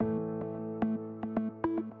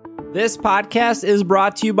This podcast is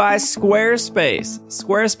brought to you by Squarespace.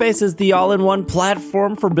 Squarespace is the all-in-one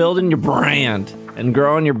platform for building your brand and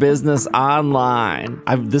growing your business online.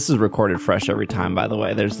 This is recorded fresh every time, by the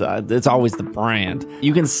way. It's always the brand.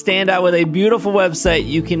 You can stand out with a beautiful website.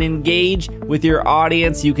 You can engage with your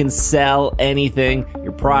audience. You can sell anything,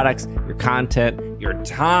 your products, your content, your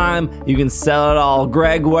time. You can sell it all.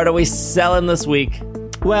 Greg, what are we selling this week?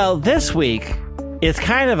 Well, this week, it's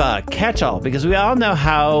kind of a catch-all because we all know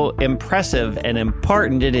how impressive and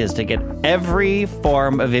important it is to get every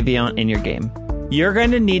form of Vivillon in your game. You're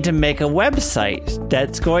going to need to make a website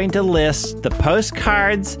that's going to list the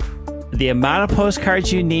postcards, the amount of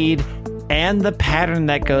postcards you need, and the pattern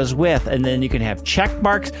that goes with. And then you can have check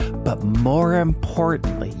marks, but more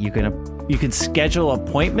importantly, you can schedule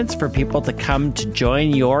appointments for people to come to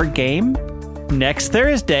join your game. Next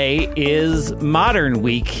Thursday is Modern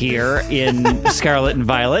Week here in Scarlet and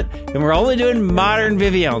Violet, and we're only doing Modern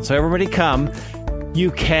Vivillon, so everybody come.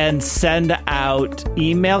 You can send out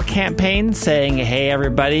email campaigns saying, hey,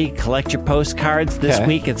 everybody, collect your postcards this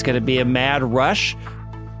week. It's going to be a mad rush.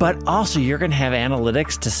 But also, you're going to have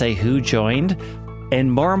analytics to say who joined,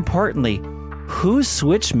 and more importantly, who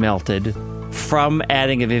switch melted from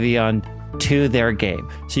adding a Vivillon to their game.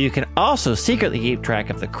 So you can also secretly keep track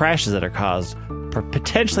of the crashes that are caused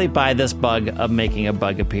potentially by this bug of making a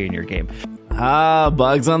bug appear in your game.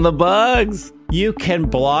 Bugs on the bugs. You can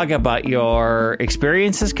blog about your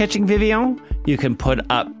experiences catching Vivillon. You can put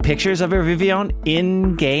up pictures of your Vivillon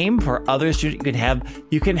in game for others to.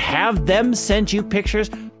 You can have them send you pictures.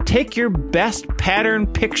 Take your best pattern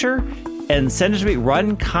picture and send it to me.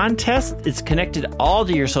 Run contests. It's connected all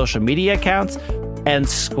to your social media accounts. And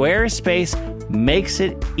Squarespace makes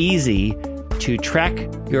it easy to track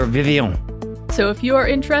your Vivillon. So if you are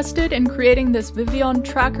interested in creating this Vivillon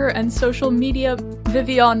tracker and social media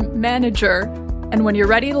Vivillon manager, and when you're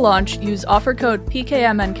ready to launch, use offer code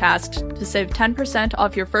PKMNcast to save 10%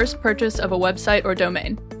 off your first purchase of a website or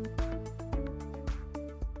domain.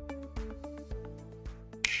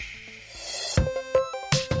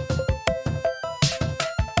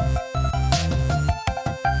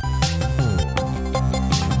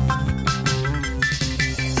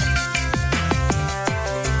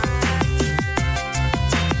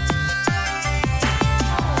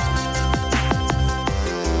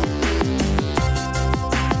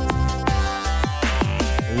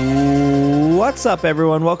 What's up,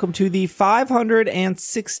 everyone? Welcome to the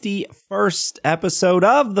 561st episode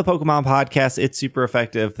of the Pokémon Podcast. It's super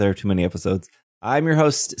effective. There are too many episodes. I'm your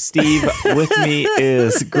host, Steve. With me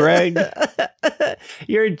is Greg.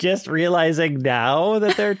 You're just realizing now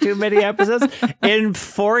that there are too many episodes? In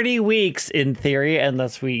 40 weeks, in theory,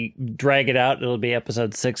 unless we drag it out, it'll be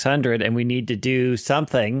episode 600, and we need to do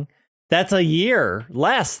something. That's a year.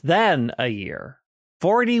 Less than a year.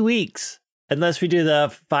 40 weeks. Unless we do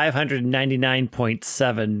the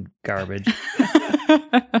 599.7 garbage.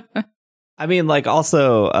 I mean, like,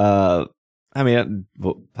 also,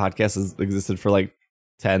 podcast has existed for like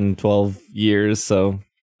 10, 12 years, so.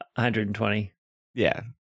 120. Yeah,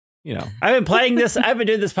 you know. I've been doing this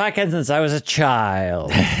podcast since I was a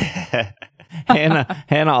child. Hannah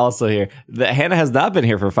also here. Hannah has not been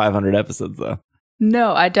here for 500 episodes, though.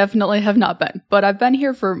 No, I definitely have not been. But I've been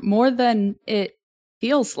here for more than it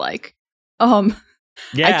feels like.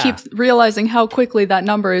 Yeah. I keep realizing how quickly that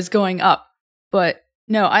number is going up. But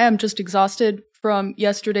no, I am just exhausted from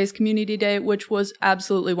yesterday's community day, which was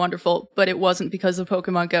absolutely wonderful. But it wasn't because of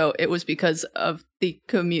Pokemon Go. It was because of the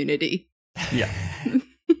community. Yeah.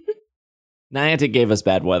 Niantic gave us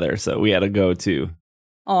bad weather, so we had to go to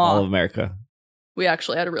all of America. We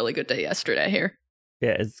actually had a really good day yesterday here.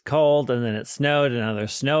 Yeah, it's cold, and then it snowed, and now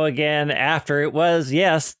there's snow again after it was,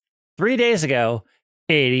 3 days ago,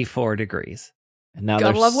 84 degrees. And now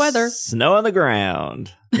gotta there's love weather. Snow on the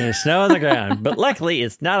ground. There's snow on the ground. But luckily,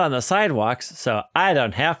 it's not on the sidewalks, so I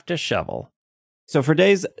don't have to shovel. So for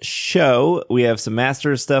today's show, we have some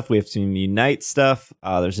Masters stuff. We have some Unite stuff.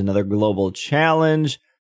 There's another global challenge.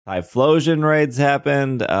 Typhlosion raids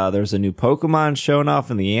happened. There's a new Pokemon showing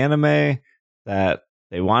off in the anime that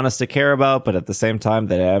they want us to care about, but at the same time,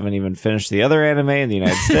 they haven't even finished the other anime in the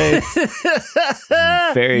United States.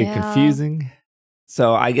 Very confusing.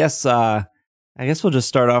 So I guess we'll just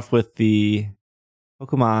start off with the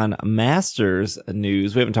Pokemon Masters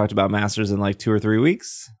news. We haven't talked about Masters in like 2 or 3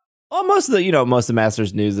 weeks. Well, most of the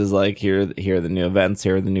Masters news is like here are the new events,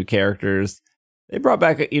 here are the new characters. They brought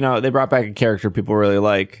back a character people really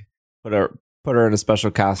like. Put her in a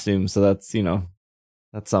special costume, so that's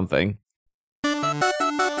something.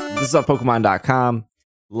 This is on Pokemon.com.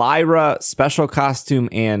 Lyra special costume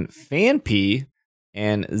and Phanpy,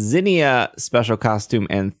 and Zinnia special costume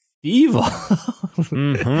and Evil.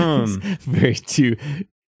 Mhm. Very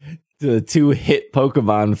the two hit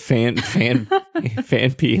Pokemon fan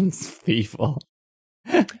peens evil.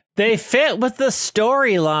 They fit with the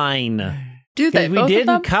storyline. Do they? We Both of didn't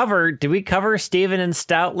them? cover. Did we cover Steven and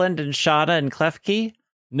Stoutland and Shauna and Klefki?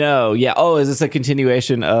 No, yeah. Oh, is this a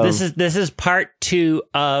continuation of This is part 2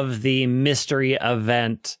 of the mystery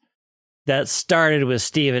event that started with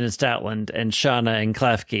Steven and Stoutland and Shauna and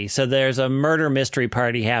Klefki. So there's a murder mystery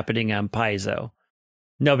party happening on Paizo.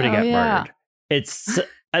 Nobody got murdered. It's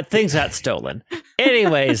things got stolen.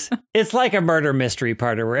 Anyways, it's like a murder mystery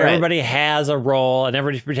party where everybody has a role and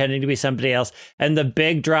everybody's pretending to be somebody else. And the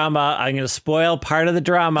big drama, I'm going to spoil part of the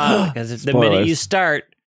drama because the minute you start,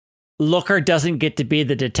 Looker doesn't get to be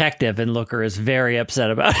the detective, and Looker is very upset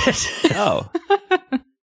about it. Oh.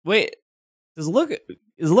 Wait. Is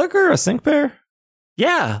Looker a sync pair?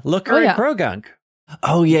 Yeah, Looker and Krogunk.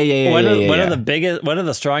 Oh yeah. One of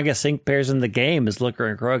the strongest sync pairs in the game is Looker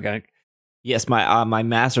and Krogunk. Yes, my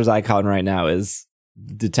master's icon right now is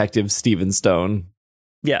Detective Steven Stone.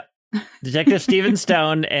 Yeah. Detective Steven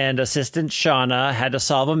Stone and assistant Shauna had to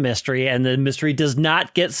solve a mystery, and the mystery does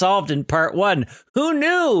not get solved in part 1. Who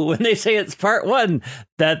knew when they say it's part 1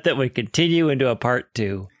 that would continue into a part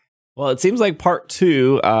 2? Well, it seems like part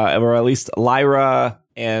 2, or at least Lyra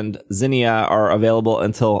and Zinnia are available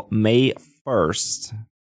until May 1st. So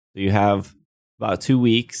you have about 2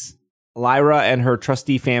 weeks. Lyra and her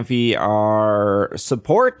trusty Fanfi are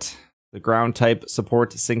support. The ground type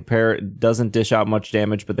support sync pair doesn't dish out much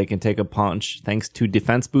damage, but they can take a punch thanks to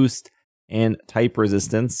defense boost and type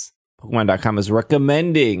resistance. Pokemon.com is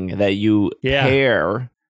recommending that you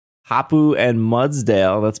pair Hapu and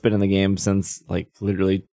Mudsdale. That's been in the game since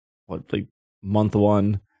literally month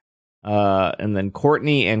 1. And then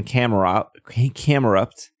Courtney and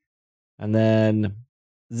Camerupt. And then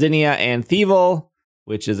Zinnia and Thievel,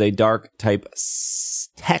 which is a dark type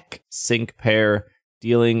tech sync pair,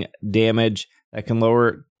 dealing damage that can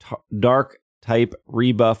lower dark type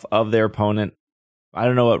rebuff of their opponent. I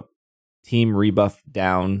don't know what team rebuff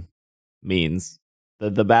down means.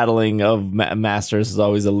 The battling of masters has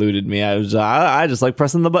always eluded me. I just like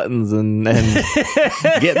pressing the buttons and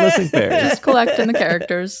getting the sync pairs. Just collecting the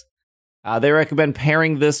characters. They recommend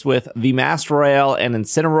pairing this with the Master Royale and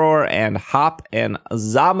Incineroar and Hop and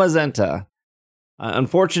Zamazenta.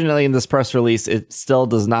 Unfortunately, in this press release, it still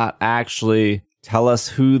does not actually tell us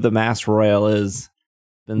who the Master Royale is.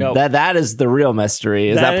 Nope. That is the real mystery.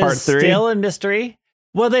 Is that part 3? Still a mystery.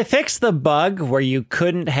 Well, they fixed the bug where you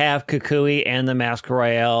couldn't have Kukui and the Mask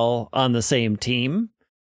Royale on the same team.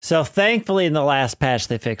 So thankfully, in the last patch,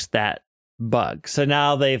 they fixed that bug. So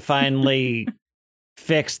now they finally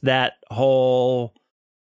fixed that whole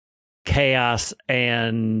chaos,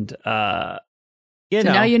 and now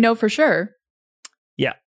you know for sure.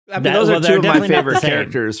 Yeah. I mean, those are 2 of my favorite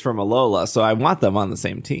characters from Alola, so I want them on the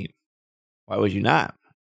same team. Why would you not?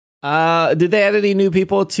 Did they add any new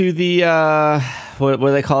people to the what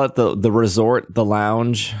do they call it? The resort, the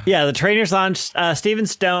lounge? Yeah, the Trainer's Lounge. Steven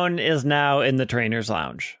Stone is now in the Trainer's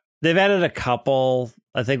Lounge. They've added a couple.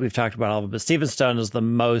 I think we've talked about all of them, but Steven Stone is the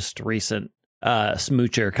most recent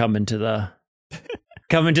smoocher coming to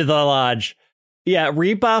the lodge. Yeah,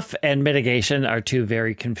 rebuff and mitigation are 2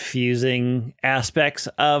 very confusing aspects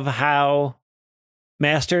of how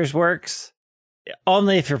Masters works.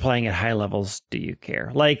 Only if you're playing at high levels do you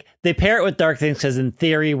care. Like, they pair it with dark things because in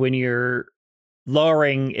theory, when you're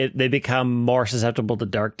lowering it, they become more susceptible to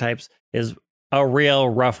dark types is a real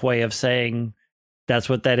rough way of saying that's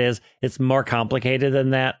what that is. It's more complicated than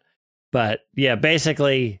that. But yeah,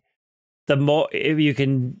 basically, the more if you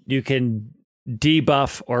can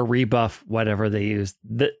debuff or rebuff whatever they use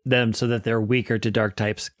them so that they're weaker to dark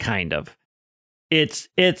types, kind of. It's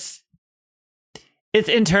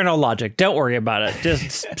internal logic. Don't worry about it.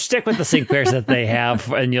 Just stick with the sync pairs that they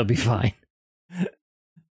have and you'll be fine.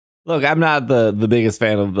 Look, I'm not the biggest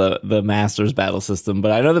fan of the Masters battle system,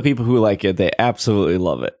 but I know the people who like it, they absolutely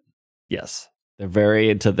love it. Yes. They're very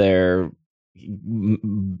into their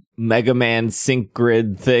Mega Man sync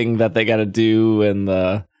grid thing that they got to do, and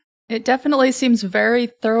it definitely seems very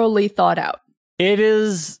thoroughly thought out. It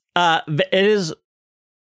is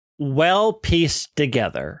well pieced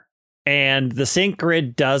together, and the sync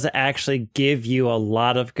grid does actually give you a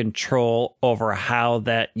lot of control over how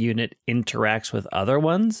that unit interacts with other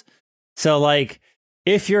ones. So, like,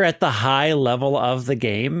 if you're at the high level of the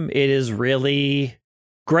game, it is really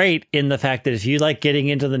great in the fact that if you like getting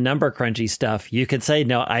into the number crunchy stuff, you can say,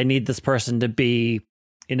 no, I need this person to be,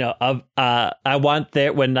 I want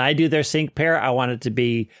when I do their sync pair, I want it to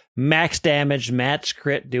be max damage, match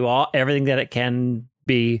crit, do everything that it can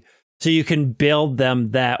be, So you can build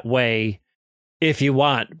them that way if you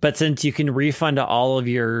want. But since you can refund all of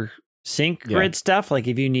your sync grid stuff, like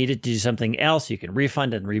if you needed to do something else, you can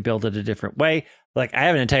refund and rebuild it a different way. Like I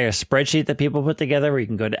have an entire spreadsheet that people put together where you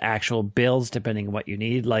can go to actual builds depending on what you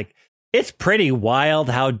need. Like it's pretty wild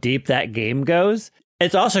how deep that game goes.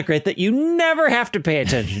 It's also great that you never have to pay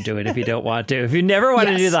attention to it if you don't want to. If you never want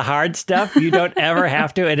to do the hard stuff, you don't ever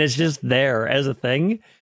have to. And it's just there as a thing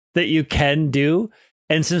that you can do.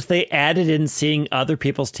 And since they added in seeing other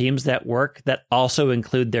people's teams that work that also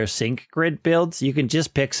include their sync grid builds, you can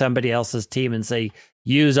just pick somebody else's team and say,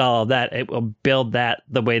 use all of that. It will build that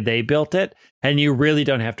the way they built it. And you really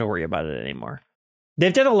don't have to worry about it anymore.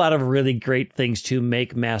 They've done a lot of really great things to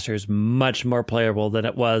make Masters much more playable than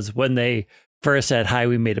it was when they first said, hi,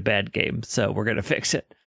 we made a bad game, so we're going to fix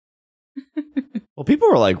it. Well, people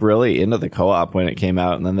were like really into the co-op when it came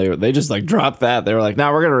out, and then they just like dropped that. They were like,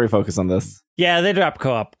 "No, we're going to refocus on this." Yeah, they dropped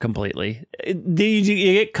co-op completely. You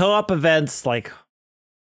get co-op events like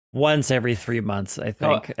once every 3 months, I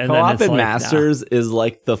think. And co-op then in Masters is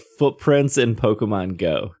like the footprints in Pokemon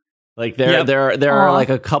Go. Like there are like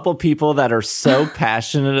a couple people that are so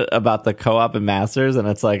passionate about the co-op in Masters, and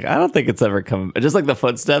it's like I don't think it's ever come. Just like the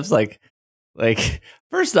footsteps, like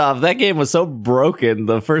first off, that game was so broken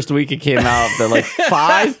the first week it came out that like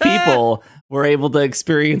 5 people were able to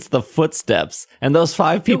experience the footsteps, and those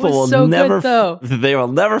 5 people will so never they will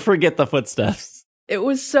never forget the footsteps. It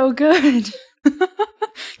was so good.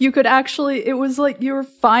 You could actually, it was like you were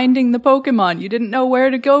finding the Pokemon. You didn't know where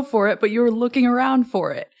to go for it, but you were looking around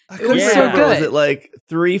for it. It was so good. Was it like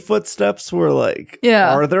 3 footsteps were like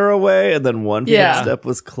farther away, and then 1 footstep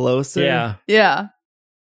was closer? Yeah.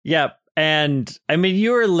 Yep. And I mean,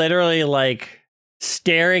 you were literally like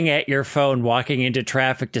staring at your phone walking into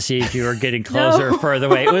traffic to see if you were getting closer or further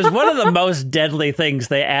away. It was one of the most deadly things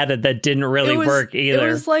they added that didn't really work either.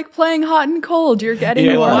 It was like playing hot and cold. You're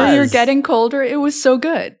getting warmer, you're getting colder. It was so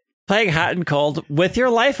good. Playing hot and cold with your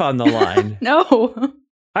life on the line. No.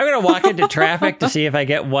 I'm going to walk into traffic to see if I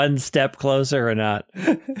get 1 step closer or not.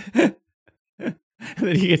 And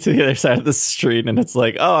then you get to the other side of the street, and it's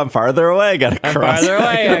like, oh, I'm farther away. Got to cross. Farther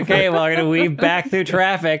away. Okay, well, I'm going to weave back through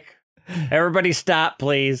traffic. Everybody stop,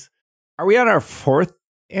 please. Are we on our 4th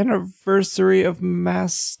anniversary of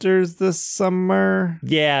Masters this summer?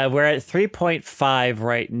 Yeah, we're at 3.5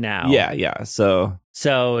 right now. Yeah. So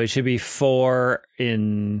it should be 4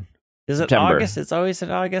 in... Is it September. August? It's always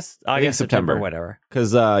in August? August, September, whatever.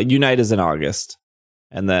 Because Unite is in August,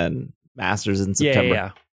 and then Masters in September.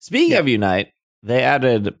 Yeah. Speaking of Unite, they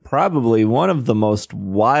added probably one of the most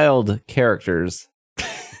wild characters to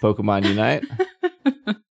Pokemon Unite.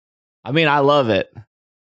 I mean, I love it.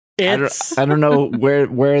 I don't know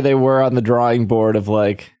where they were on the drawing board of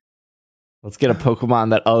like, let's get a Pokemon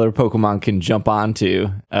that other Pokemon can jump onto.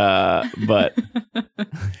 But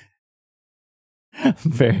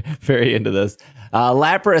very, very into this.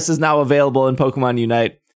 Lapras is now available in Pokemon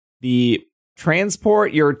Unite. The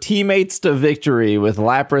transport your teammates to victory with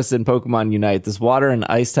Lapras in Pokemon Unite. This water and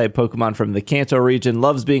ice type Pokemon from the Kanto region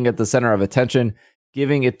loves being at the center of attention,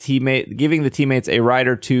 giving the teammates a ride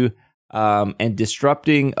or two, and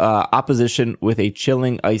disrupting opposition with a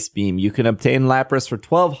chilling ice beam. You can obtain Lapras for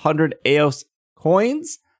 1,200 Eos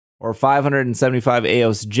coins or 575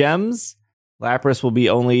 Eos gems. Lapras will be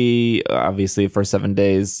only, obviously, for 7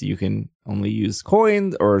 days. You can only use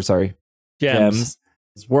gems.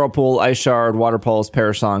 It's Whirlpool, Ice Shard, Water Pulse,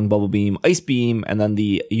 Parasong, Bubble Beam, Ice Beam, and then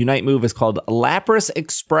the Unite move is called Lapras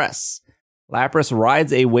Express. Lapras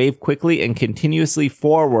rides a wave quickly and continuously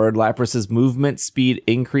forward. Lapras's movement speed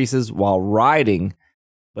increases while riding,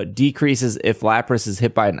 but decreases if Lapras is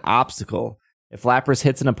hit by an obstacle. If Lapras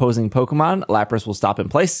hits an opposing Pokemon, Lapras will stop in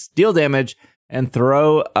place, deal damage, and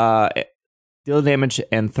throwing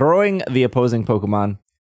the opposing Pokemon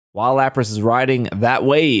while Lapras is riding that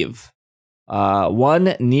wave.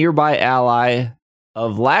 One nearby ally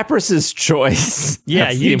of Lapras's choice.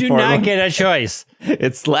 Yeah, you do not get a choice.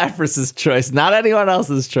 It's Lapras's choice, not anyone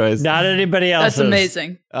else's choice. Not anybody else's. That's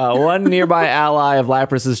amazing. One nearby ally of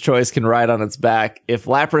Lapras's choice can ride on its back. If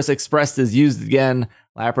Lapras Expressed is used again,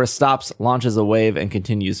 Lapras stops, launches a wave, and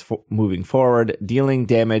continues moving forward, dealing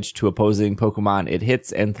damage to opposing Pokemon it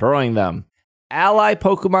hits and throwing them. Ally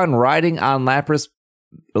Pokemon riding on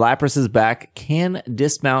Lapras's back can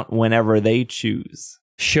dismount whenever they choose.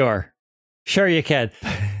 Sure you can.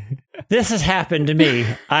 This has happened to me.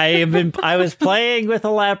 I was playing with a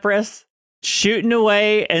Lapras, shooting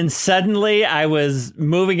away, and suddenly I was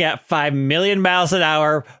moving at 5 million miles an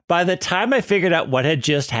hour. By the time I figured out what had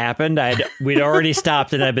just happened, we'd already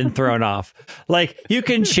stopped and I'd been thrown off. Like, you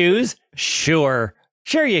can choose? Sure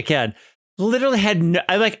you can. literally had no,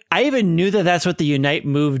 I even knew that that's what the Unite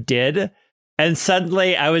move did. And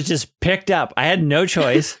suddenly I was just picked up. I had no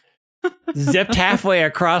choice. Zipped halfway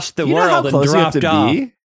across the world and dropped off.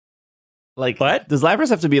 Like, what? Does Lapras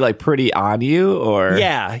have to be like pretty on you, or?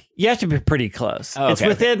 Yeah, you have to be pretty close. Oh, okay, it's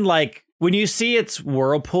within like, when you see its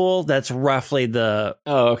whirlpool, that's roughly the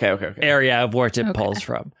area of where it pulls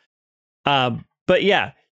from. But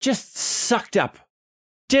yeah, just sucked up.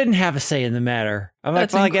 Didn't have a say in the matter. I'm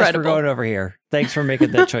like, well, incredible. I guess we're going over here. Thanks for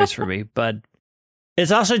making that choice for me. But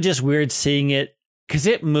it's also just weird seeing it because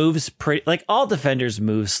it moves pretty, like all defenders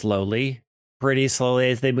move pretty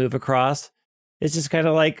slowly as they move across. It's just kind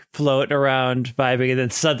of like floating around, vibing, and then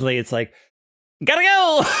suddenly it's like, gotta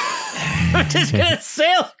go! I'm just gonna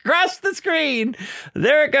sail across the screen.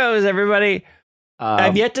 There it goes, everybody.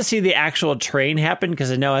 I've yet to see the actual train happen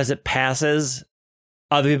because I know as it passes,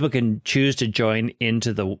 other people can choose to join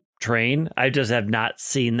into the train. I just have not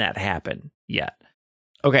seen that happen yet.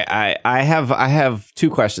 Okay, I have 2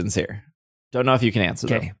 questions here. Don't know if you can answer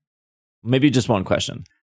them. Maybe just one question.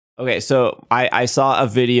 Okay, so I saw a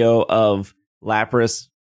video of Lapras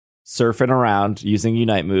surfing around using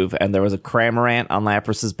Unite move, and there was a Cramorant on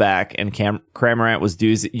Lapras's back, and Cramorant was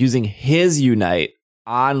using his Unite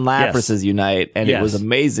on Lapras's Unite, and it was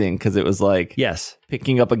amazing because it was like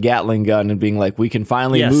picking up a Gatling gun and being like, we can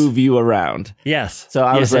finally move you around. So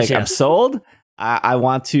I was like, I'm sold.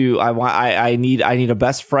 I need a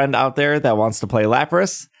best friend out there that wants to play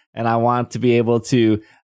Lapras, and I want to be able to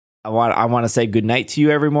I want to say good night to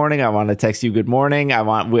you every morning. I want to text you good morning. I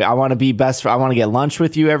want to be best. I want to get lunch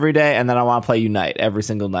with you every day, and then I want to play Unite every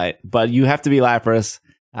single night. But you have to be Lapras.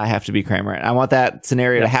 I have to be Cramorant. I want that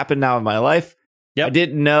scenario to happen now in my life. I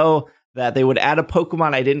didn't know that they would add a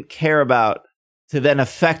Pokemon I didn't care about to then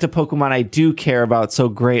affect a Pokemon I do care about so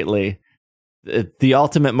greatly. The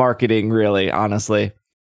ultimate marketing, really, honestly.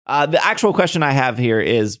 The actual question I have here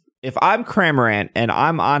is, if I'm Cramorant and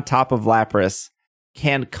I'm on top of Lapras,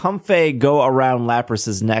 can Comfey go around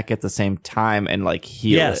Lapras's neck at the same time and like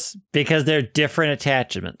heal it? Yes, because they're different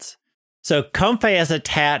attachments. So Comfey is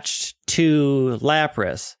attached to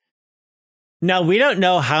Lapras. Now, we don't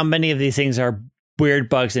know how many of these things are weird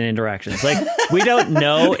bugs and interactions. Like, we don't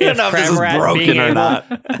know if Cramorant being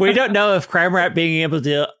able, we don't know if Cramorant being able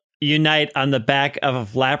to unite on the back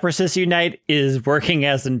of Lapras's Unite is working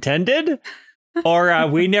as intended. Or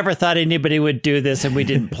we never thought anybody would do this and we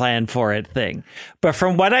didn't plan for it thing. But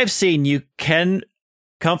from what I've seen,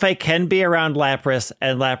 Comfey can be around Lapras,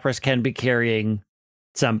 and Lapras can be carrying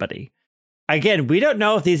somebody. Again, we don't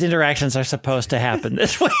know if these interactions are supposed to happen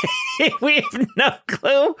this way. We have no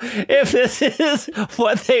clue if this is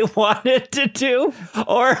what they wanted to do,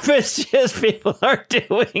 or if it's just people are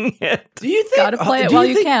doing it. Do you think? Gotta play it while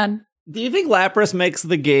you can. Do you think Lapras makes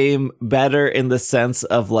the game better in the sense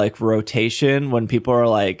of like rotation? When people are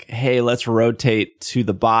like, hey, let's rotate to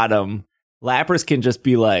the bottom, Lapras can just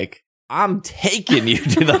be like, I'm taking you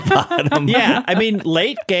to the bottom. Yeah, I mean,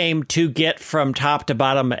 late game to get from top to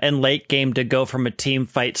bottom and late game to go from a team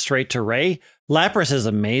fight straight to Ray, Lapras is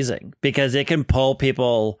amazing because it can pull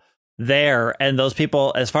people there, and those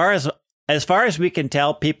people, as far as we can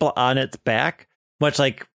tell, people on its back, much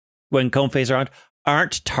like when Comfey's around,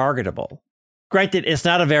 aren't targetable. Granted, it's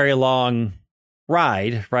not a very long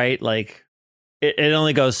ride, right? Like it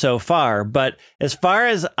only goes so far, but as far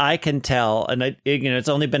as I can tell, and it's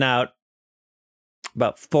only been out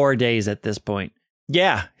about 4 days at this point.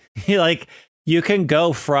 Yeah, like you can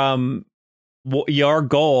go from your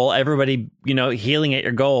goal, everybody, healing at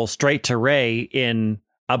your goal, straight to Ray in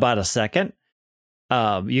about a second.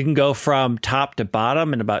 You can go from top to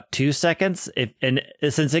bottom in about 2 seconds. And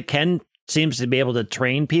since it seems to be able to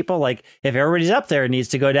train people, like if everybody's up there and needs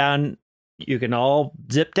to go down, you can all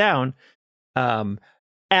zip down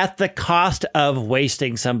at the cost of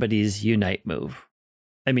wasting somebody's Unite move.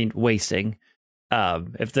 I mean, wasting.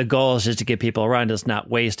 If the goal is just to get people around, it's not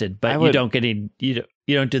wasted, but you don't get you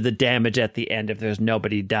don't do the damage at the end if there's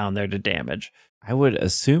nobody down there to damage. I would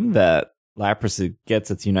assume that Lapras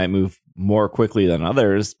gets its Unite move more quickly than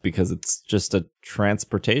others because it's just a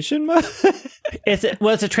transportation mode. It's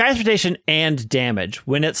a transportation and damage.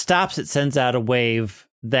 When it stops, it sends out a wave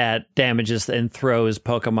that damages and throws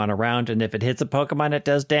Pokemon around, and if it hits a Pokemon, it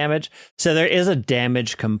does damage. So there is a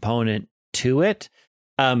damage component to it.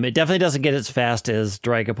 It definitely doesn't get as fast as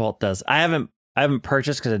Dragapult does. I haven't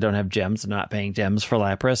purchased because I don't have gems. I'm not paying gems for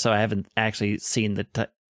Lapras, so I haven't actually seen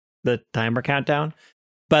the timer countdown.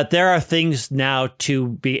 But there are things now to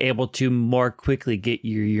be able to more quickly get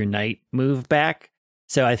your Unite move back.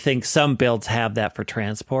 So I think some builds have that for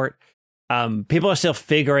transport. People are still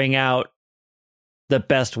figuring out the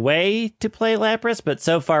best way to play Lapras, but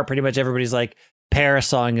so far pretty much everybody's like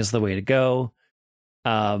Parasong is the way to go.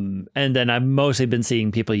 And then I've mostly been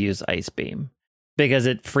seeing people use Ice Beam because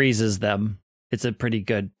it freezes them. It's a pretty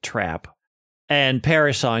good trap. And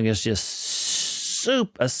Parasong is just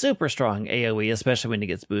a super strong AoE, especially when it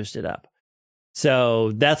gets boosted up.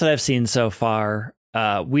 So that's what I've seen so far.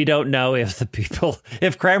 We don't know if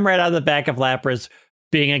if Cramorant on the back of Lapras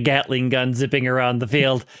being a Gatling gun zipping around the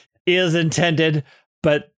field is intended,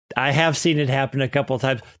 but I have seen it happen a couple of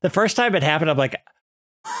times. The first time it happened, I'm like,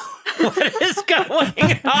 what is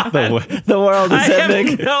going on? The world is ending.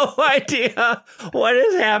 I have no idea what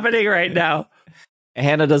is happening right now.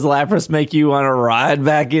 Hannah, does Lapras make you want to ride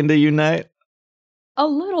back into Unite? A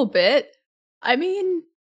little bit. I mean,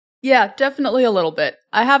 yeah, definitely a little bit.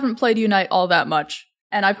 I haven't played Unite all that much,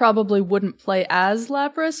 and I probably wouldn't play as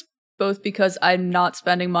Lapras, both because I'm not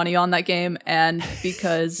spending money on that game and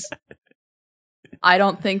because I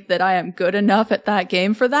don't think that I am good enough at that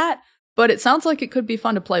game for that. But it sounds like it could be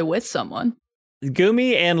fun to play with someone.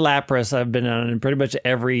 Gumi and Lapras I've been on in pretty much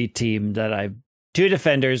every team that I've... 2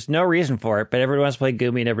 defenders, no reason for it, but everybody wants to play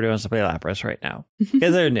Gumi and everybody wants to play Lapras right now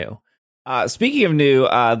because they're new. Speaking of new,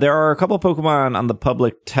 there are a couple Pokemon on the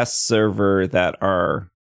public test server that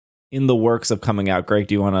are in the works of coming out. Greg,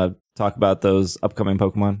 do you want to talk about those upcoming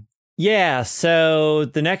Pokemon? Yeah, so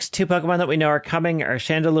the next 2 Pokemon that we know are coming are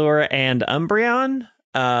Chandelure and Umbreon.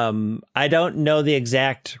 I don't know the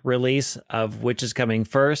exact release of which is coming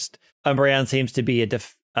first. Umbreon seems to be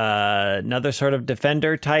another sort of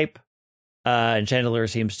defender type. And Chandelure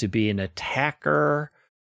seems to be an attacker.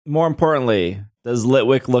 More importantly, does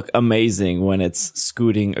Litwick look amazing when it's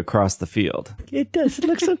scooting across the field? It does. It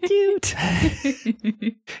looks so cute.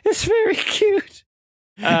 It's very cute.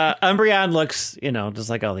 Umbreon looks, just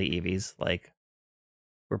like all the Eevees. Like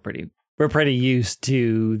we're pretty used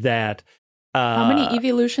to that. How many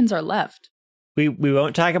evolutions are left? We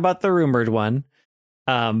won't talk about the rumored one.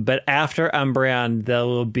 But after Umbreon, there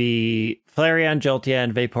will be Flareon,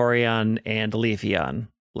 Jolteon, Vaporeon, and Leafeon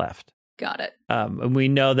left. Got it. And we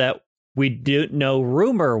know that we do know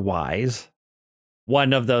rumor-wise,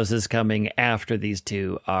 one of those is coming after these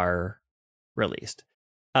 2 are released.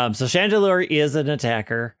 So Chandelure is an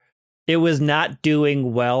attacker. It was not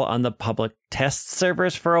doing well on the public test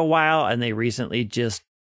servers for a while, and they recently just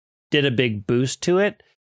did a big boost to it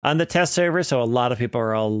on the test server, so a lot of people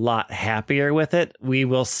are a lot happier with it. We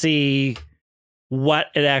will see what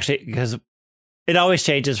it actually, because it always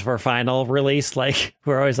changes for final release. Like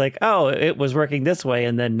we're always like, oh, it was working this way,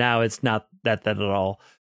 and then now it's not that at all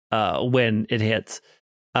when it hits.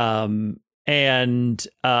 And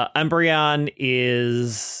Umbreon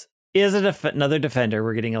is another defender.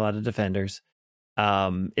 We're getting a lot of defenders.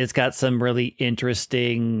 It's got some really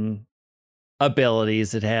interesting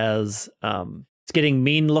abilities. It has it's getting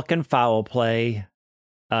mean look and foul play.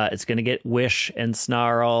 It's going to get Wish and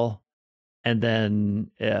Snarl, and then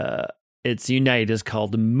its Unite is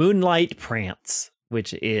called Moonlight Prance,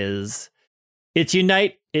 which is its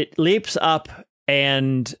Unite. It leaps up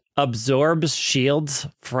and absorbs shields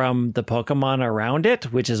from the Pokemon around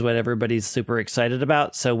it, which is what everybody's super excited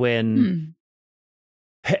about. So when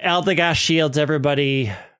Eldegoss shields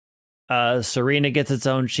everybody, Serena gets its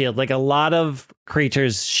own shield. Like a lot of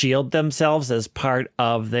creatures shield themselves as part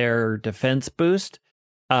of their defense boost.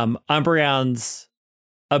 Umbreon's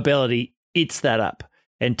ability eats that up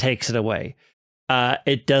and takes it away.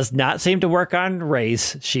 It does not seem to work on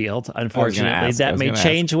Ray's shield, unfortunately. That may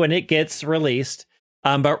change when it gets released.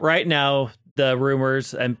 But right now, the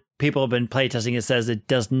rumors and people have been playtesting, it says it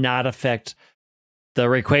does not affect the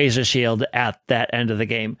Rayquaza shield at that end of the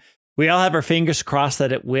game. We all have our fingers crossed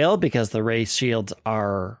that it will, because the Ray shields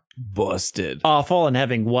are busted, awful, and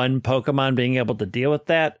having one Pokemon being able to deal with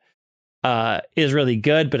that is really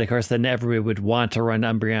good. But of course, then everybody would want to run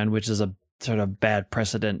Umbreon, which is a sort of bad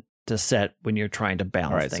precedent to set when you're trying to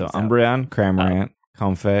balance. All right, things so Umbreon, Cramorant,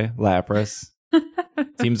 Comfey, Lapras.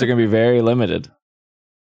 Teams are going to be very limited.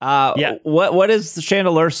 Yeah. What is the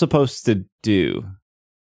Chandelure supposed to do?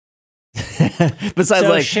 Besides, so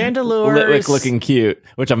like Chandelure's Litwick looking cute,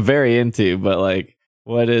 which I'm very into, but like,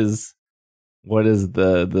 what is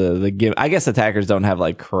the gimmick? I guess attackers don't have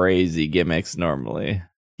like crazy gimmicks normally.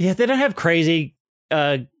 Yeah, they don't have crazy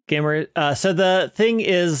gamer. So the thing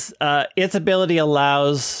is, its ability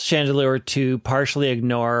allows Chandelure to partially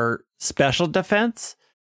ignore special defense.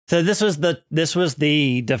 So this was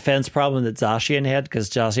the defense problem that Zacian had, because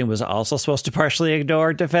Zacian was also supposed to partially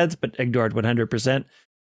ignore defense, but ignored 100%.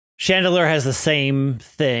 Chandelure has the same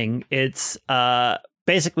thing. Its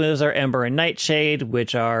basic moves are Ember and Nightshade,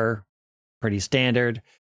 which are pretty standard.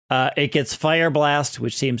 It gets Fire Blast,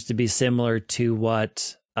 which seems to be similar to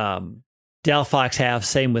what Delphox have.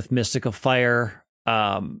 Same with Mystical Fire.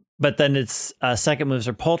 But then its second moves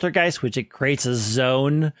are Poltergeist, which it creates a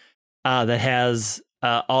zone that has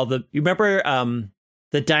all the... You remember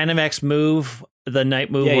the Dynamax move, the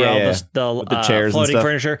night move where all the chairs floating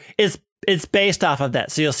furniture? It's based off of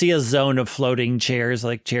that. So you'll see a zone of floating chairs,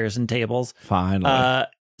 like chairs and tables. Finally.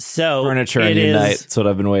 So furniture in Unite. That's what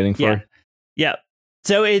I've been waiting for. Yeah.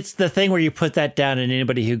 So it's the thing where you put that down and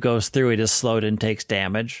anybody who goes through it is slowed and takes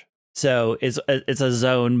damage. So it's a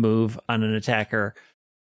zone move on an attacker.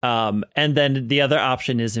 And then the other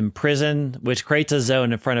option is Imprison, which creates a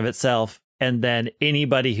zone in front of itself. And then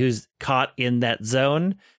anybody who's caught in that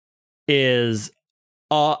zone is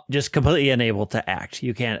just completely unable to act.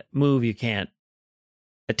 You can't move, you can't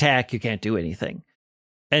attack, you can't do anything.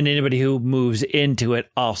 And anybody who moves into it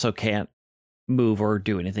also can't move or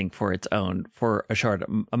do anything for its own for a short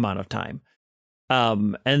amount of time.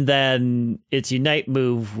 And then its Unite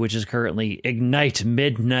move, which is currently Ignite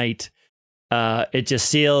Midnight. It just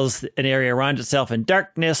seals an area around itself in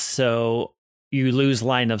darkness, so you lose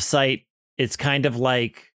line of sight. It's kind of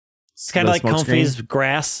like Comfy's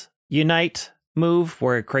Grass Unite move,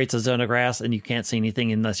 where it creates a zone of grass and you can't see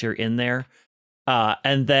anything unless you're in there.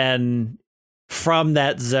 And then from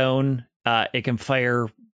that zone, it can fire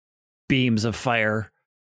beams of fire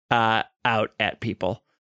out at people.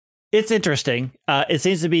 It's interesting. It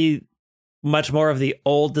seems to be much more of the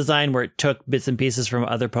old design where it took bits and pieces from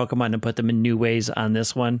other Pokemon and put them in new ways on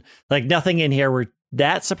this one. Like nothing in here we're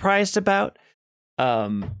that surprised about.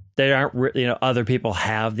 There aren't, other people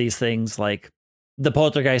have these things. Like the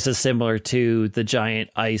Poltergeist is similar to the giant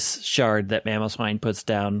ice shard that Mamoswine puts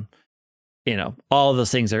down. All of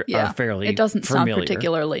those things are fairly It doesn't familiar. sound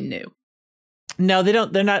particularly new. No, they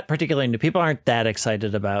don't. They're not particularly new. People aren't that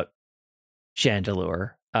excited about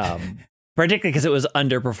Chandelure, particularly because it was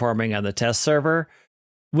underperforming on the test server.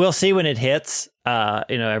 We'll see when it hits.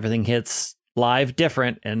 Everything hits live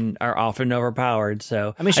different and are often overpowered.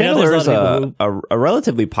 So I mean, Chandelure is a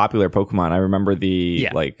relatively popular Pokemon. I remember the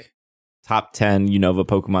top 10 Unova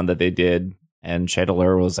Pokemon that they did, and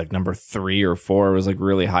Chandelure was like number 3 or 4. It was like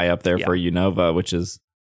really high up there for Unova, which is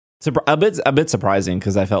a bit surprising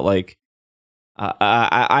because I felt like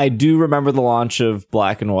I do remember the launch of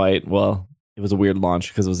Black and White. Well, it was a weird launch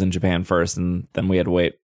because it was in Japan first, and then we had to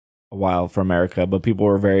wait a while for America. But people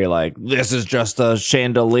were very like, "This is just a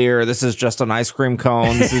chandelier. This is just an ice cream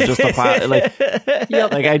cone. This is just a pile."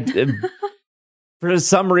 For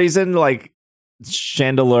some reason, like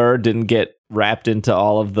Chandelure didn't get wrapped into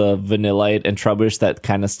all of the Vanillite and Trubbish that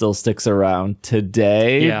kind of still sticks around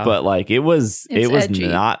today. Yeah. But like it was edgy.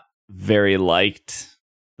 Not very liked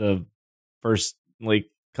the first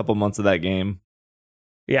couple months of that game.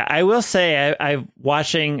 Yeah, I will say I'm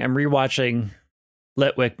rewatching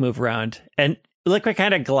Litwick move around, and Litwick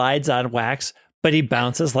kind of glides on wax, but he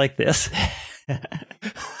bounces like this. I'm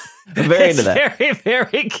very into that. Very,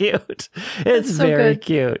 very cute. It's so very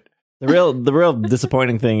cute. The real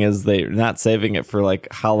disappointing thing is they're not saving it for like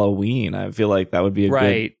Halloween. I feel like that would be a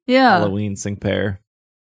good Halloween sync pair.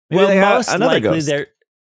 Maybe most likely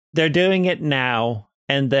they're doing it now,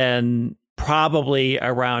 and then probably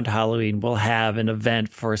around Halloween we'll have an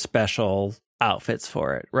event for special outfits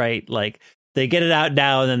for it, right? Like they get it out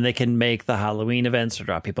now and then they can make the Halloween events or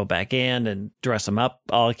draw people back in and dress them up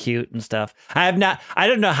all cute and stuff. I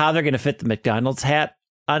don't know how they're going to fit the McDonald's hat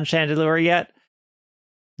on Chandelure yet.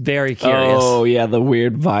 Very curious. Oh yeah, the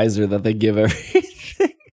weird visor that they give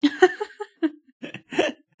everything.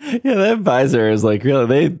 Yeah, that visor is like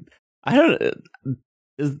really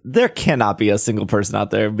there cannot be a single person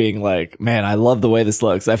out there being like, man, I love the way this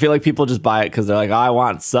looks. I feel like people just buy it because they're like, I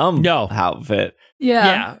want some outfit.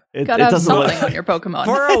 Yeah. Gotta have something on your Pokemon.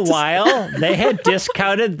 For a while, they had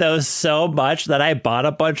discounted those so much that I bought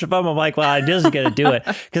a bunch of them. I'm like, well, I'm just going to do it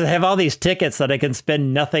because I have all these tickets that I can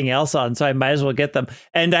spend nothing else on, so I might as well get them.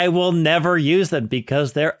 And I will never use them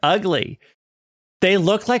because they're ugly. They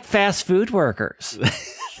look like fast food workers.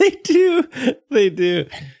 They do.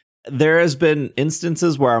 There has been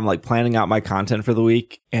instances where I'm like planning out my content for the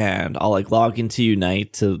week, and I'll like log into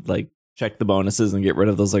Unite to like check the bonuses and get rid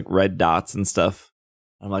of those like red dots and stuff.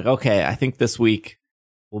 I'm like, okay, I think this week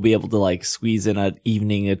we'll be able to like squeeze in an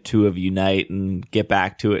evening or two of Unite and get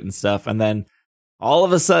back to it and stuff. And then all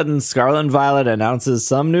of a sudden, Scarlet and Violet announces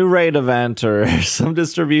some new raid event or some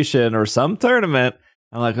distribution or some tournament.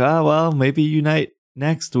 I'm like, oh, well, maybe Unite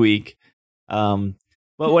next week. But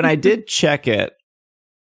when I did check it,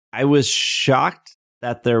 I was shocked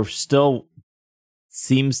that there still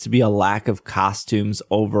seems to be a lack of costumes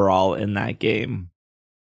overall in that game.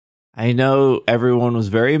 I know everyone was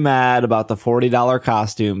very mad about the $40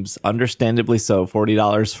 costumes. Understandably so.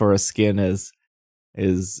 $40 for a skin is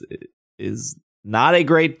not a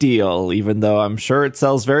great deal, even though I'm sure it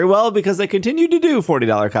sells very well because they continue to do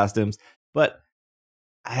 $40 costumes. But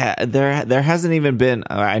there hasn't even been.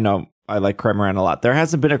 I know I like Cramorant a lot. There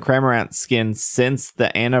hasn't been a Cramorant skin since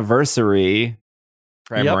the anniversary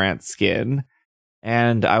Cramorant skin.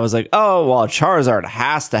 And I was like, oh, well, Charizard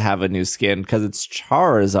has to have a new skin because it's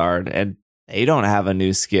Charizard and they don't have a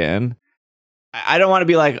new skin. I don't want to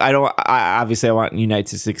be like, obviously I want Unite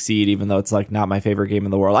to succeed, even though it's like not my favorite game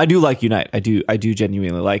in the world. I do like Unite. I do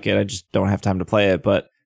genuinely like it. I just don't have time to play it. But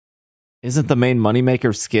isn't the main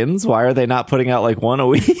moneymaker skins? Why are they not putting out like one a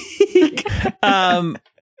week?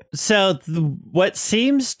 So what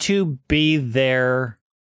seems to be their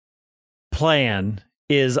plan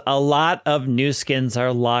is a lot of new skins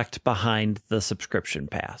are locked behind the subscription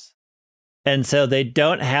pass. And so they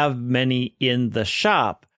don't have many in the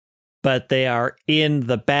shop, but they are in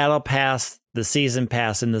the battle pass, the season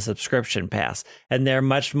pass, and the subscription pass. And they're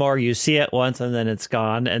much more, you see it once and then it's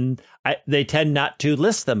gone. And they tend not to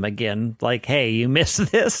list them again. Like, hey, you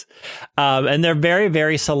missed this. And they're very,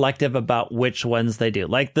 very selective about which ones they do.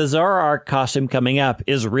 Like the Zoroark costume coming up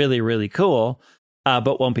is really, really cool.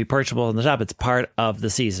 But won't be purchasable in the shop. It's part of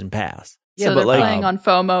the season pass. Yeah, so they're playing on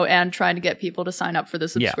FOMO and trying to get people to sign up for the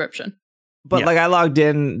subscription. But like I logged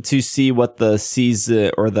in to see what the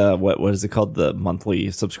season or the what is it called, the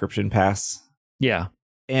monthly subscription pass. Yeah,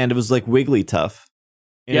 and it was like Wigglytuff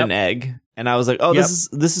in an egg, and I was like, oh, this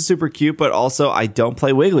is super cute. But also, I don't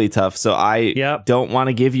play Wigglytuff, so I don't want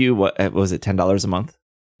to give you what was it, $10 a month?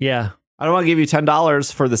 Yeah, I don't want to give you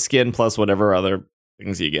 $10 for the skin plus whatever other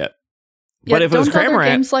things you get. Yeah, but if it was Cramorant,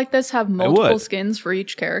 games like this have multiple skins for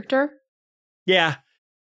each character? Yeah.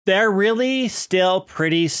 They're really still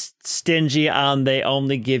pretty stingy on they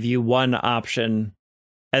only give you one option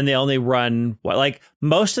and they only run, like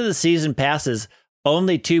most of the season passes,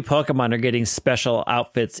 only 2 Pokemon are getting special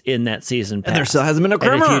outfits in that season pass. And there still hasn't been a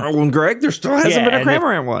Cramorant one, Greg. There still hasn't been a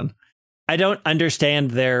Cramorant one. I don't understand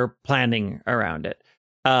their planning around it.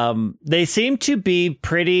 They seem to be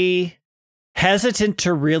pretty hesitant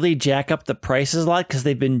to really jack up the prices a lot because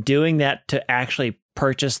they've been doing that to actually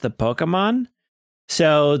purchase the Pokemon.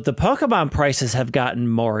 So the Pokemon prices have gotten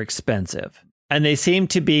more expensive, and they seem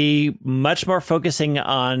to be much more focusing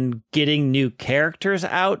on getting new characters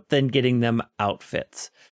out than getting them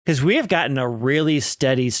outfits. Because we have gotten a really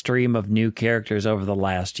steady stream of new characters over the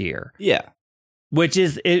last year. Yeah. Which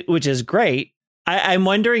is great. I'm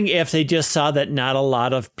wondering if they just saw that not a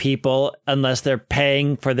lot of people, unless they're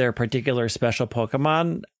paying for their particular special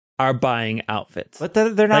Pokemon, are buying outfits. But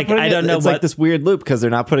they're not. Like, I don't know. It's like this weird loop because they're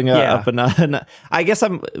not putting up enough. I guess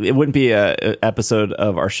it wouldn't be a episode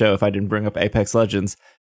of our show if I didn't bring up Apex Legends.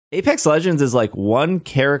 Apex Legends is like one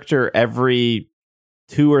character every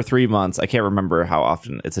 2 or 3 months. I can't remember how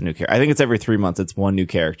often it's a new character. I think it's every 3 months. It's one new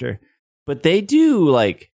character. But they do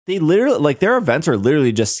they literally their events are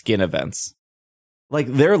literally just skin events. Like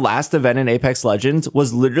their last event in Apex Legends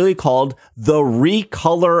was literally called the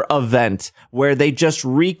Recolor event, where they just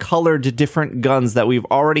recolored different guns that we've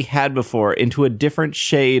already had before into a different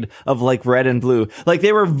shade of like red and blue. Like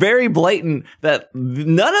they were very blatant that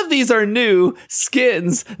none of these are new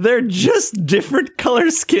skins. They're just different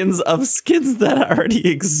color skins of skins that already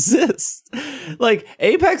exist. Like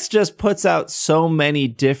Apex just puts out so many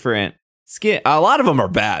different skin. A lot of them are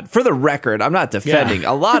bad. For the record, I'm not defending.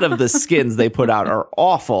 A lot of the skins they put out are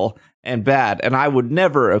awful and bad, and I would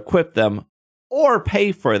never equip them or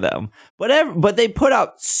pay for them. But they put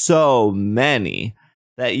out so many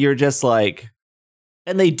that you're just like,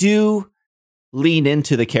 and they do lean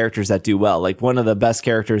into the characters that do well. Like one of the best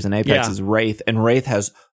characters in Apex is Wraith, and Wraith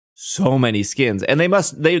has so many skins, and they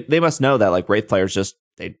must know that like Wraith players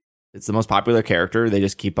it's the most popular character. They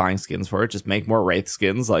just keep buying skins for it. Just make more Wraith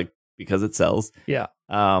skins, like, because it sells. Yeah.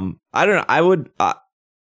 I don't know. I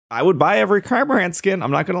would buy every Cramorant skin. I'm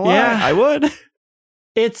not going to lie. Yeah. I would.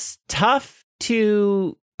 It's tough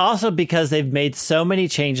to also because they've made so many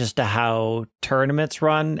changes to how tournaments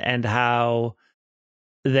run and how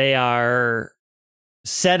they are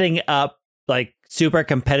setting up like super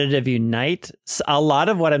competitive Unite. A lot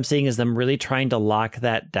of what I'm seeing is them really trying to lock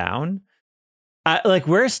that down. Like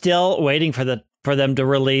we're still waiting for them to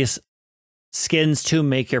release skins to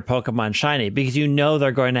make your Pokemon shiny because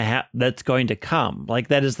they're going to that's going to come. Like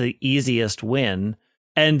that is the easiest win.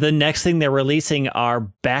 And the next thing they're releasing are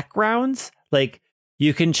backgrounds. Like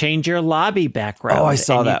you can change your lobby background. Oh, I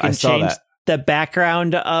saw that. The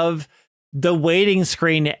background of the waiting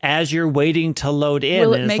screen as you're waiting to load in.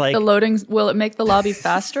 Will it make the loading? Will it make the lobby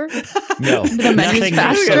faster? No, the menus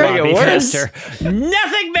faster.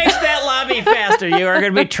 Nothing makes that lobby faster. You are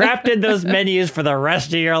going to be trapped in those menus for the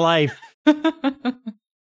rest of your life.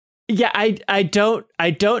 Yeah, I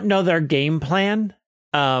don't know their game plan.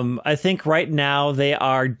 I think right now they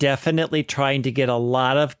are definitely trying to get a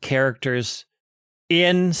lot of characters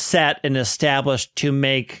in, set, and established to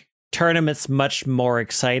make tournaments much more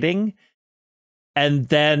exciting. And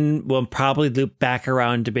then we'll probably loop back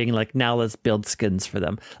around to being like, now let's build skins for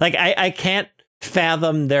them. Like, I can't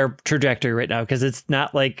fathom their trajectory right now because it's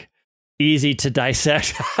not like easy to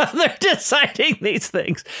dissect how they're deciding these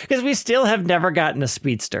things, because we still have never gotten a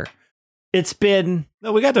speedster. It's been...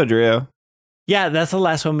 No, we got Dodrio. Yeah, that's the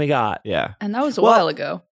last one we got. Yeah. And that was a while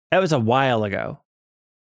ago. That was a while ago.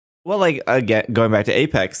 Well, like, again, going back to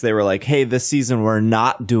Apex, they were like, hey, this season we're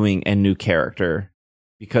not doing a new character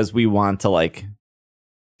because we want to, like,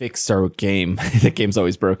 fix our game. The game's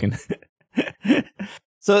always broken.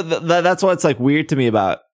 So that's what's, like, weird to me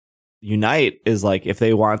about Unite is, like, if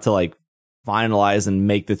they want to, like, finalize and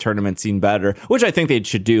make the tournament seem better, which I think they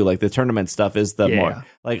should do. Like, the tournament stuff is the more...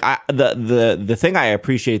 Like, the thing I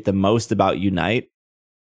appreciate the most about Unite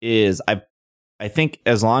is I think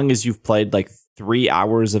as long as you've played, like, 3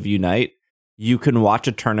 hours of Unite, you can watch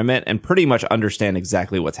a tournament and pretty much understand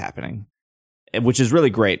exactly what's happening, which is really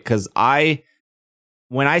great. Because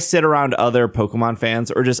when I sit around other Pokemon fans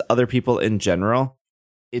or just other people in general,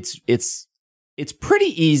 it's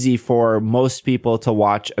pretty easy for most people to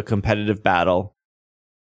watch a competitive battle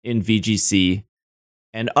in VGC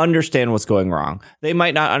and understand what's going wrong. They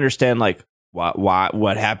might not understand, like,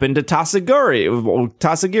 what happened to Tasagiri?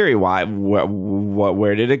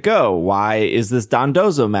 Where did it go? Why is this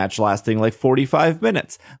Dondozo match lasting like 45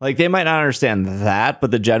 minutes? Like, they might not understand that,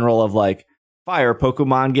 but the general of, like, fire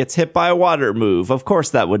Pokemon gets hit by a water move, of course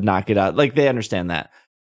that would knock it out. Like, they understand that.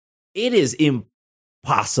 It is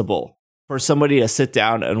impossible for somebody to sit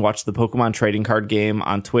down and watch the Pokemon trading card game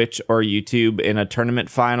on Twitch or YouTube in a tournament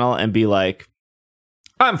final and be like,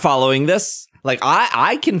 I'm following this. Like,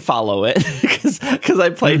 I can follow it because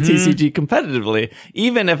I played TCG competitively.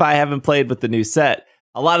 Even if I haven't played with the new set,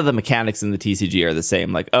 a lot of the mechanics in the TCG are the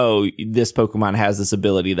same. Like, oh, this Pokemon has this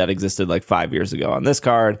ability that existed like 5 years ago on this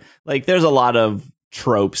card. Like, there's a lot of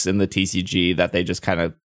tropes in the TCG that they just kind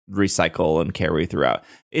of recycle and carry throughout.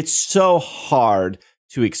 It's so hard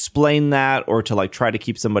to explain that or to, like, try to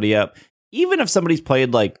keep somebody up. Even if somebody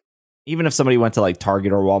went to, like,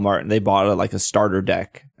 Target or Walmart and they bought a starter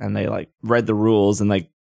deck and they, like, read the rules and, like,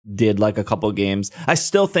 did, like, a couple games, I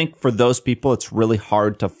still think for those people it's really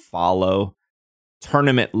hard to follow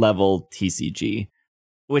tournament level TCG,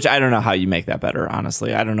 which I don't know how you make that better,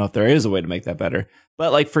 honestly. I don't know if there is a way to make that better.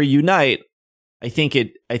 But, like, for Unite, I think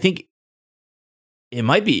it it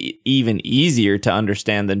might be even easier to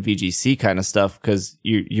understand than VGC kind of stuff, because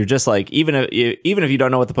you're just like, even if you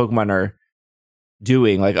don't know what the Pokemon are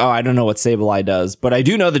doing, like, oh, I don't know what Sableye does, but I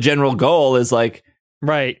do know the general goal is, like,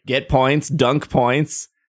 right, get points, dunk points,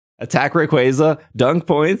 attack Rayquaza, dunk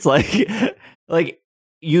points. Like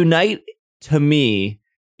Unite to me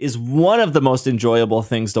is one of the most enjoyable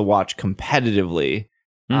things to watch competitively.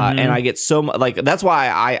 And I get so much, like, that's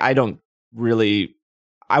why I don't really,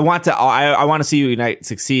 I want to see Unite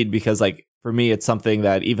succeed, because, like, for me, it's something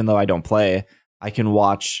that even though I don't play, I can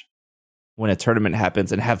watch when a tournament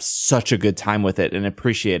happens and have such a good time with it and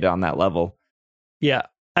appreciate it on that level. Yeah.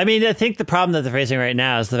 I mean, I think the problem that they're facing right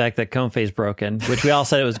now is the fact that Comfey is broken, which we all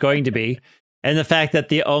said it was going to be. And the fact that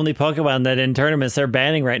the only Pokemon that in tournaments they're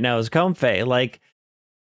banning right now is Comfey. Like,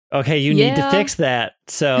 okay, you need to fix that.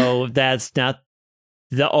 So that's not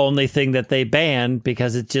the only thing that they banned,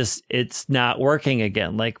 because it's not working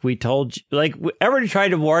again. Like we told you, like everybody tried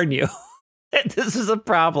to warn you that this is a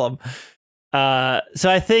problem. So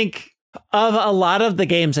I think of a lot of the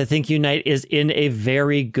games, I think Unite is in a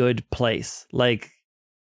very good place. Like,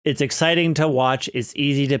 it's exciting to watch. It's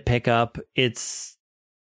easy to pick up. It's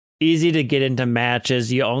easy to get into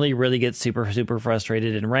matches. You only really get super, super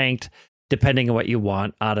frustrated in ranked, depending on what you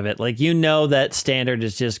want out of it. Like, you know that standard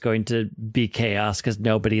is just going to be chaos because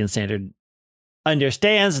nobody in standard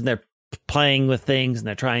understands, and they're playing with things and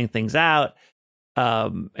they're trying things out.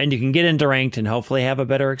 And you can get into ranked and hopefully have a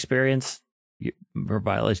better experience. Your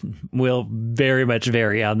violation will very much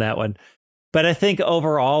vary on that one. But I think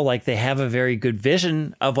overall, like, they have a very good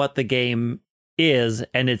vision of what the game is,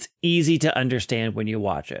 and it's easy to understand when you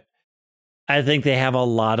watch it. I think they have a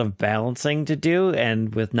lot of balancing to do,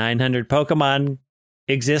 and with 900 Pokemon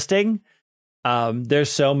existing,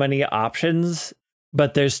 there's so many options,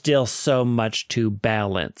 but there's still so much to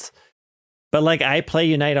balance. But like I play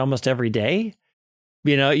Unite almost every day.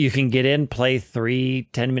 You know, you can get in, play 3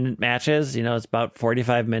 10-minute matches. You know, it's about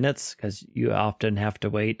 45 minutes because you often have to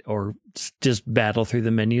wait or just battle through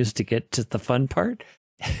the menus to get to the fun part.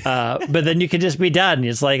 But then you can just be done.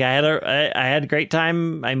 It's like I had a great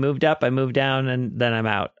time. I moved up, I moved down, and then I'm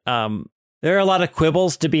out. There are a lot of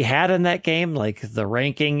quibbles to be had in that game. Like the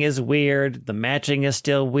ranking is weird, the matching is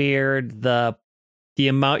still weird, the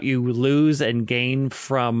amount you lose and gain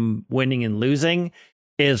from winning and losing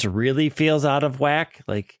really feels out of whack.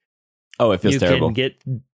 Like, it feels terrible. You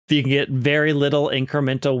can get very little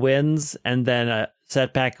incremental wins, and then a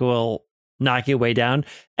setback will knock you way down.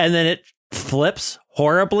 And then it flips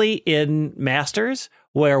horribly in Masters,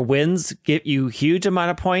 where wins get you huge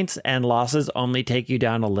amount of points and losses only take you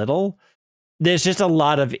down a little. There's just a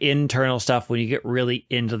lot of internal stuff when you get really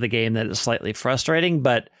into the game that is slightly frustrating,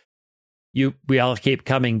 but we all keep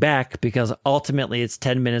coming back because ultimately it's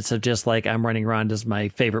 10 minutes of just like I'm running around as my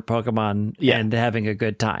favorite Pokemon and having a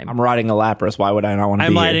good time. I'm riding a Lapras. Why would I not want to be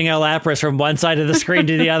I'm riding a Lapras from one side of the screen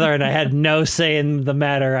to the other, and I had no say in the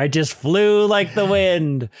matter. I just flew like the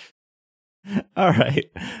wind. All right.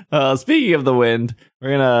 Speaking of the wind,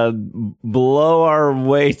 we're going to blow our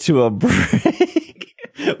way to a break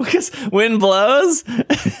because wind blows.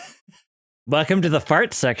 Welcome to the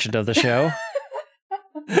fart section of the show.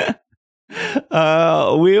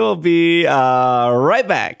 We will be right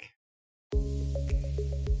back.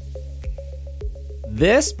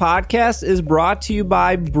 This podcast is brought to you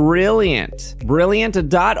by Brilliant.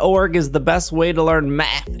 Brilliant.org is the best way to learn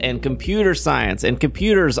math and computer science and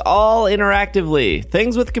computers all interactively.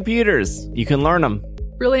 Things with computers. You can learn them.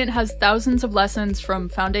 Brilliant has thousands of lessons from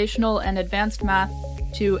foundational and advanced math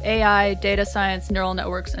to AI, data science, neural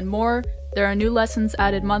networks, and more. There are new lessons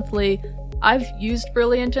added monthly. I've used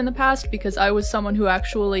Brilliant in the past because I was someone who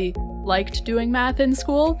actually liked doing math in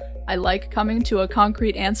school. I like coming to a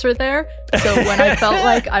concrete answer there. So when I felt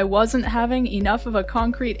like I wasn't having enough of a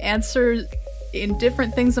concrete answer in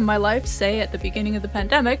different things in my life, say at the beginning of the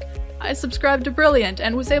pandemic, I subscribed to Brilliant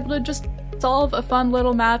and was able to just solve a fun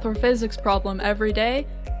little math or physics problem every day.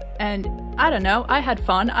 And I don't know, I had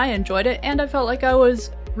fun, I enjoyed it, and I felt like I was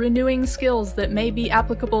renewing skills that may be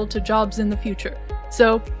applicable to jobs in the future.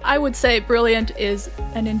 So I would say Brilliant is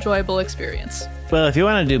an enjoyable experience. Well, if you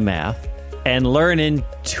want to do math and learn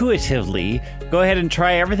intuitively, go ahead and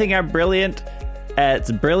try everything at Brilliant. It's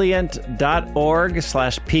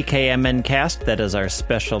brilliant.org/PKMNcast. That is our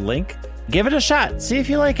special link. Give it a shot. See if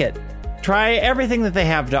you like it. Try everything that they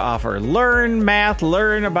have to offer. Learn math,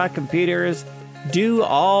 learn about computers, do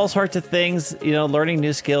all sorts of things. You know, learning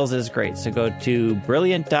new skills is great. So go to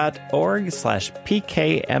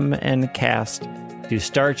brilliant.org/PKMNcast to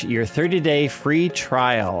start your 30-day free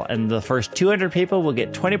trial. And the first 200 people will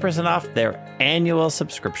get 20% off their annual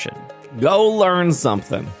subscription. Go learn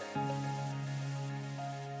something.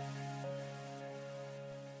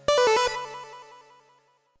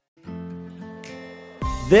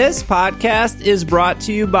 This podcast is brought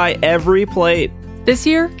to you by Every Plate. This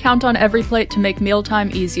year, count on Every Plate to make mealtime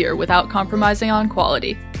easier without compromising on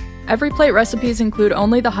quality. Every Plate recipes include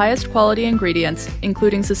only the highest quality ingredients,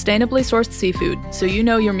 including sustainably sourced seafood, so you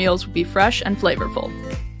know your meals will be fresh and flavorful.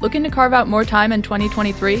 Looking to carve out more time in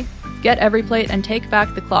 2023? Get Every Plate and take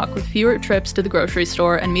back the clock with fewer trips to the grocery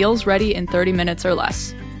store and meals ready in 30 minutes or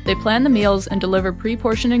less. They plan the meals and deliver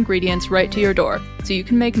pre-portioned ingredients right to your door, so you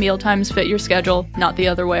can make mealtimes fit your schedule, not the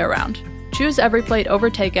other way around. Choose Every Plate over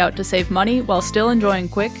takeout to save money while still enjoying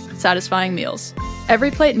quick, satisfying meals. Every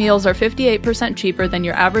Plate meals are 58% cheaper than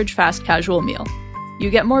your average fast casual meal. You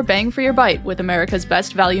get more bang for your bite with America's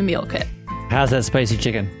best value meal kit. How's that spicy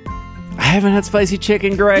chicken? I haven't had spicy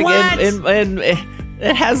chicken, Greg, and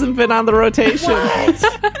it hasn't been on the rotation. What?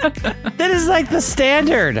 That is like the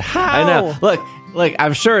standard. How? I know. Look,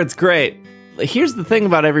 I'm sure it's great. Here's the thing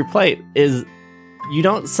about Every Plate is you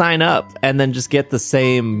don't sign up and then just get the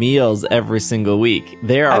same meals every single week.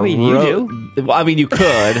 There are you do. Well, I mean, you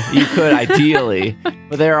could ideally,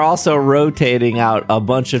 but they're also rotating out a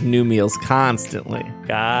bunch of new meals constantly.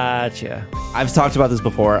 Gotcha. I've talked about this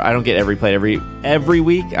before. I don't get Every Plate every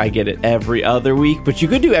week. I get it every other week, but you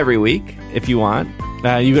could do every week if you want.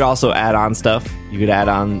 You could also add on stuff. You could add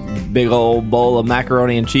on big old bowl of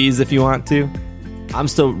macaroni and cheese if you want to. I'm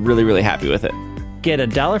still really, really happy with it. Get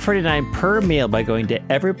 $1.49 per meal by going to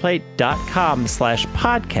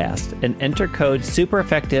everyplate.com/podcast and enter code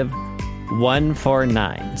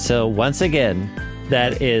SuperEffective149. So once again,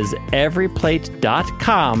 that is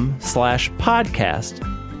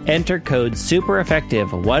everyplate.com/podcast. Enter code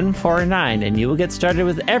SuperEffective149 and you will get started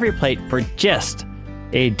with Every Plate for just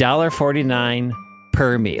 $1.49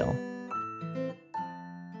 per meal.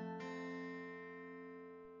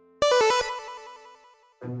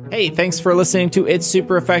 Hey, thanks for listening to It's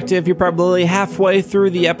Super Effective. You're probably halfway through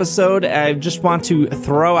the episode. I just want to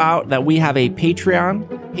throw out that we have a Patreon,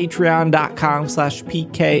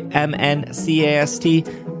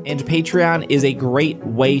 patreon.com/PKMNCAST. And Patreon is a great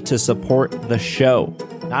way to support the show.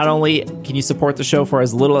 Not only can you support the show for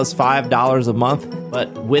as little as $5 a month,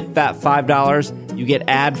 but with that $5, you get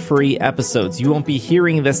ad-free episodes. You won't be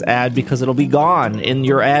hearing this ad because it'll be gone in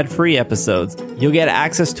your ad-free episodes. You'll get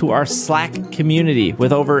access to our Slack community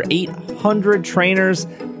with over 800 trainers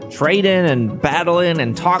trading and battling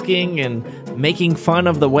and talking and making fun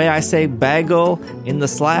of the way I say bagel in the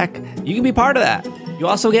Slack. You can be part of that. You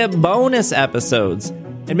also get bonus episodes.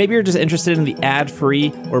 And maybe you're just interested in the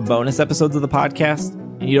ad-free or bonus episodes of the podcast,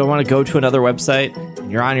 and you don't want to go to another website,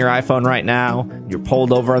 and you're on your iPhone right now, you're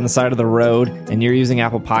pulled over on the side of the road, and you're using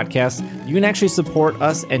Apple Podcasts, you can actually support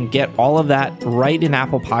us and get all of that right in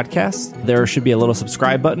Apple Podcasts. There should be a little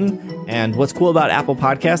subscribe button, and what's cool about Apple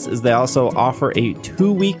Podcasts is they also offer a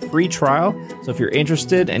 2-week free trial. So if you're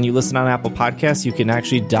interested and you listen on Apple Podcasts, you can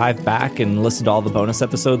actually dive back and listen to all the bonus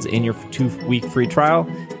episodes in your 2-week free trial.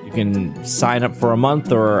 You can sign up for a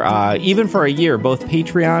month or even for a year. Both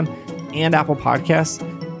Patreon and Apple Podcasts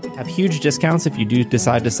have huge discounts if you do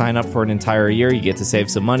decide to sign up for an entire year. You get to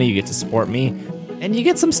save some money, you get to support me, and you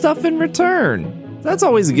get some stuff in return. That's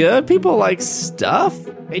always good. People like stuff.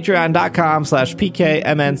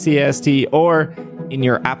 Patreon.com/PKMNCAST or in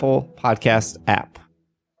your Apple Podcast app.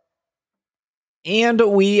 And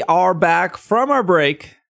we are back from our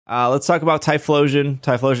break. Let's talk about Typhlosion.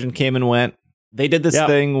 Typhlosion came and went. They did this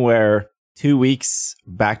thing where 2 weeks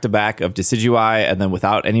back-to-back of Decidueye, and then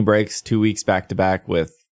without any breaks, 2 weeks back-to-back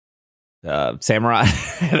with Samurai.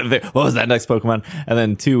 What was that next Pokemon? And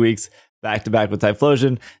then 2 weeks back-to-back with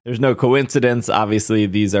Typhlosion. There's no coincidence. Obviously,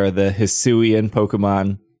 these are the Hisuian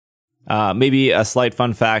Pokemon. Maybe a slight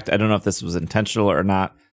fun fact. I don't know if this was intentional or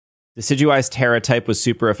not. Decidueye's Terra type was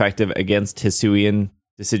super effective against Hisuian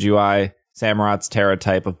Decidueye. Samurot's Terra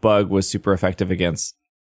type of Bug was super effective against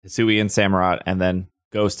Hisuian Samurott, and then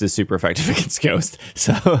Ghost is super effective against Ghost.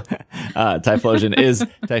 So Typhlosion is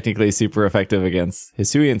technically super effective against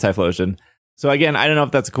Hisuian Typhlosion. So again, I don't know if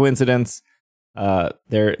that's a coincidence.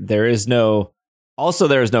 There is no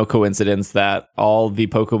coincidence that all the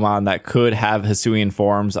Pokemon that could have Hisuian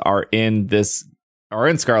forms are in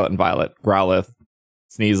Scarlet and Violet. Growlithe,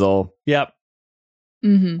 Sneasel,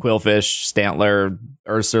 Quillfish, Stantler,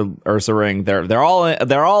 Ursaring. They're all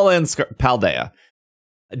in Paldea.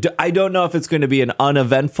 I don't know if it's going to be an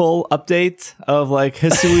uneventful update of like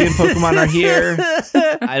Hisuian Pokemon are here.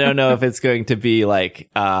 I don't know if it's going to be like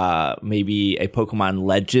maybe a Pokemon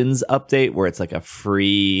Legends update where it's like a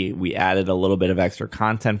free, we added a little bit of extra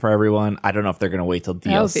content for everyone. I don't know if they're going to wait till DLC.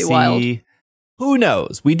 That would be wild. Who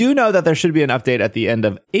knows? We do know that there should be an update at the end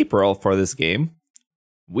of April for this game.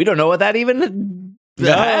 We don't know what that even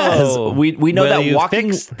has. We know that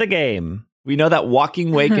fix the game. We know that Walking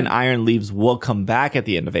Wake and Iron Leaves will come back at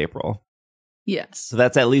the end of April. Yes. So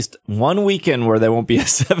that's at least one weekend where there won't be a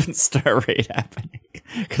 7-star raid happening,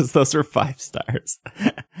 because those are 5 stars.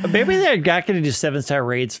 Maybe they're not going to do 7-star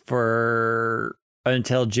raids for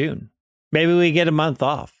until June. Maybe we get a month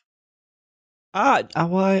off.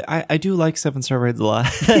 Well, I do like 7-star raids a lot.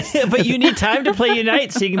 But you need time to play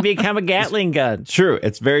Unite so you can become a Gatling gun. True.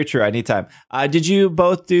 It's very true. I need time. Did you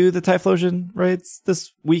both do the Typhlosion raids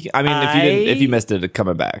this week? I mean, if you missed it,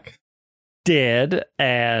 coming back. Did,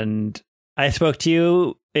 and I spoke to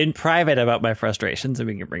you in private about my frustrations, and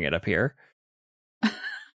we can bring it up here.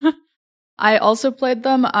 I also played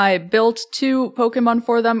them. I built 2 Pokemon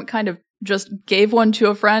for them, kind of just gave one to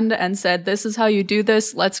a friend and said, "This is how you do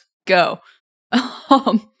this. Let's go."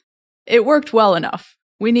 It worked well enough.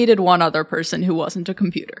 We needed one other person who wasn't a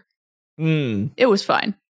computer. It was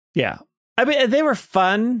fine. Yeah. I mean, they were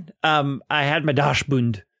fun. I had my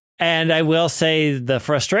Dachshund. And I will say the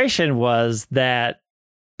frustration was that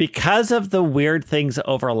because of the weird things that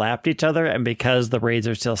overlapped each other and because the raids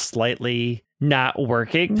are still slightly not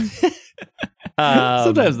working.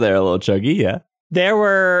 Sometimes they're a little chuggy, yeah.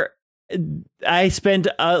 I spent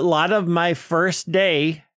a lot of my first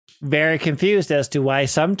day very confused as to why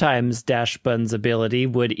sometimes Dachshund's ability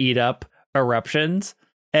would eat up eruptions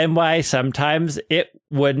and why sometimes it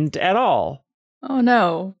wouldn't at all. Oh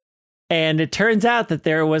no. And it turns out that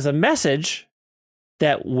there was a message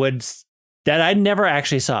that I never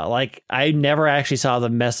actually saw. Like, I never actually saw the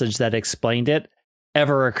message that explained it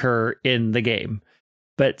ever occur in the game.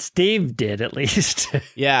 But Steve did, at least.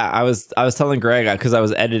 Yeah, I was telling Greg, because I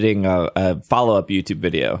was editing a follow-up YouTube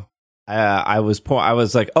video. I was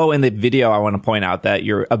like, oh, in the video, I want to point out that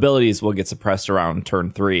your abilities will get suppressed around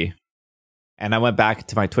turn 3. And I went back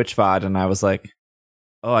to my Twitch VOD and I was like,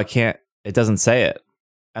 oh, I can't, it doesn't say it.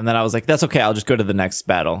 And then I was like, that's okay, I'll just go to the next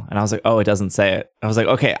battle. And I was like, oh, it doesn't say it. I was like,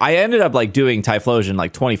 okay. I ended up like doing Typhlosion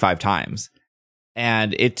like 25 times.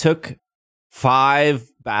 And it took 5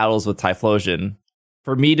 battles with Typhlosion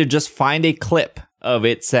for me to just find a clip of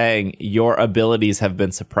it saying your abilities have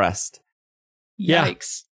been suppressed.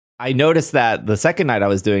 Yikes. I noticed that the second night I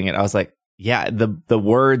was doing it, I was like, yeah, the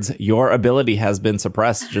words your ability has been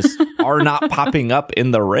suppressed just are not popping up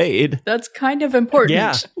in the raid. That's kind of important.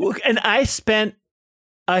 Yeah. And I spent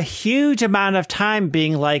a huge amount of time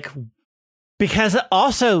being like, because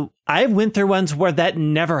also I went through ones where that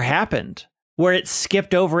never happened, where it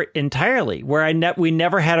skipped over entirely, where we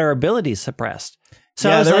never had our abilities suppressed. So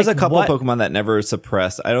yeah, there was like, a couple Pokemon that never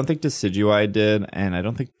suppressed. I don't think Decidueye did, and I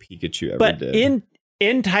don't think Pikachu ever did. But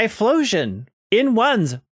in Typhlosion, in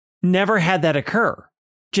ones, never had that occur.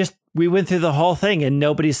 Just we went through the whole thing, and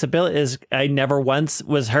nobody's ability is. I never once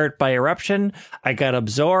was hurt by eruption. I got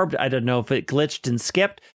absorbed. I don't know if it glitched and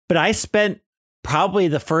skipped, but I spent probably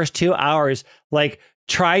the first 2 hours like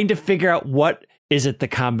trying to figure out what is it. The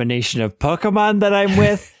combination of Pokemon that I'm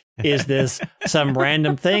with. Is this some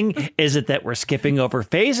random thing? Is it that we're skipping over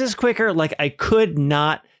phases quicker? Like I could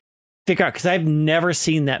not figure out because I've never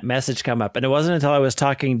seen that message come up. And it wasn't until I was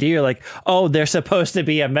talking to you like, oh, there's supposed to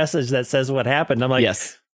be a message that says what happened. I'm like,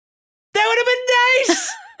 yes, that would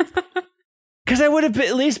have been nice. Because I would have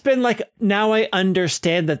at least been like, now I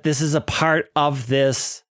understand that this is a part of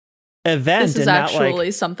this event. This is and actually not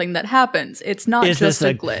like, something that happens. It's not just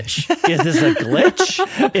a glitch. Is this a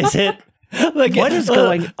glitch? Is it? Like, what is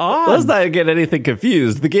going on? Let's not get anything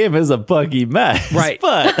confused. The game is a buggy mess. Right.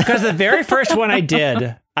 But because the very first one I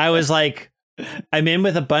did, I was like, I'm in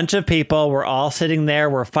with a bunch of people. We're all sitting there.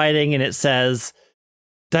 We're fighting. And it says,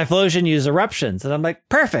 Typhlosion use eruptions. And I'm like,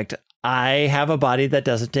 perfect. I have a body that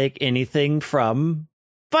doesn't take anything from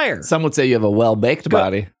fire. Some would say you have a well-baked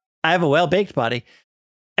body. I have a well-baked body.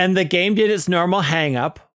 And the game did its normal hang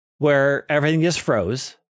up where everything just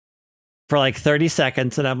froze for like 30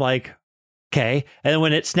 seconds. And I'm like, okay. And then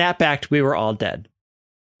when it snapped back, we were all dead.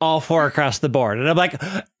 All 4 across the board. And I'm like, I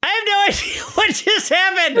have no idea what just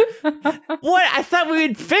happened. What? I thought we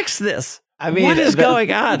would fix this. I mean, what is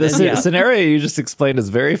going on? The scenario you just explained is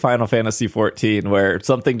very Final Fantasy 14, where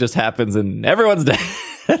something just happens and everyone's dead.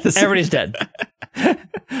 Everybody's dead.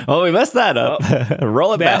 Oh, we messed that up.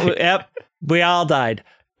 Roll it back. Yep. We all died.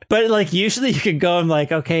 But like usually you can go and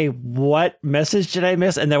like, okay, what message did I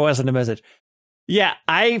miss? And there wasn't a message. Yeah,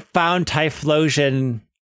 I found Typhlosion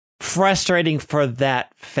frustrating for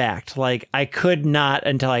that fact. Like, I could not,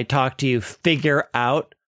 until I talked to you, figure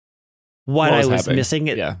out what I was missing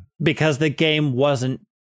because the game wasn't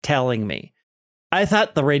telling me. I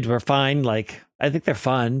thought the raids were fine. Like, I think they're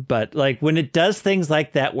fun, but like when it does things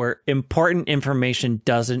like that where important information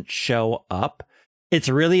doesn't show up, it's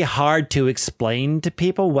really hard to explain to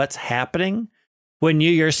people what's happening when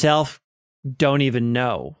you yourself don't even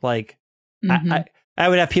know. Like, mm-hmm. I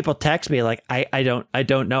would have people text me like, I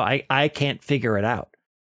don't know. I can't figure it out.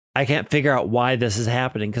 I can't figure out why this is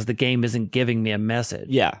happening because the game isn't giving me a message.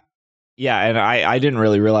 Yeah. Yeah. And I didn't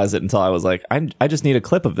really realize it until I was like, I just need a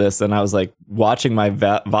clip of this. And I was like watching my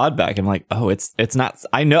VOD back and like, oh, it's not,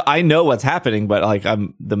 I know what's happening, but like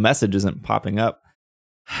the message isn't popping up.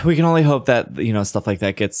 We can only hope that, you know, stuff like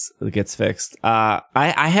that gets fixed. I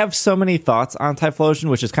have so many thoughts on Typhlosion,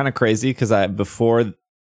 which is kind of crazy because before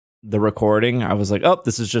the recording, I was like, oh,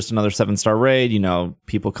 this is just another 7-star raid. You know,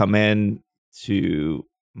 people come in to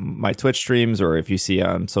my Twitch streams, or if you see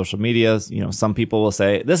on social media, you know, some people will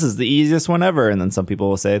say this is the easiest one ever, and then some people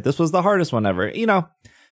will say this was the hardest one ever. You know,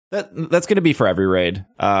 that's going to be for every raid.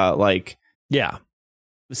 Yeah.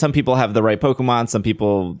 Some people have the right Pokemon. Some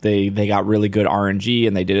people, they got really good RNG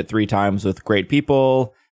and they did it 3 times with great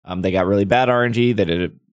people. They got really bad RNG. They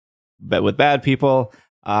did it with bad people.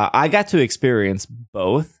 I got to experience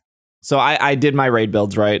both. So I did my raid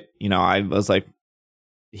builds right. You know, I was like,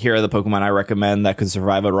 here are the Pokemon I recommend that could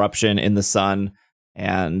survive eruption in the sun.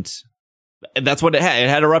 And that's what it had. It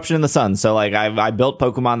had eruption in the sun. So like I built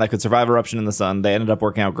Pokemon that could survive eruption in the sun. They ended up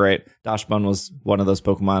working out great. Dashbun was one of those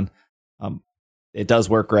Pokemon. It does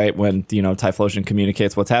work great when, you know, Typhlosion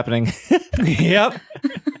communicates what's happening. Yep.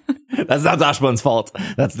 That's not Dashbun's fault.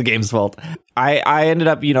 That's the game's fault. I ended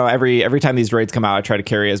up, you know, every time these raids come out, I try to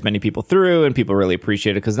carry as many people through, and people really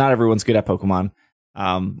appreciate it because not everyone's good at Pokemon,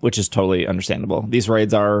 which is totally understandable. These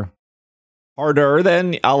raids are harder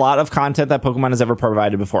than a lot of content that Pokemon has ever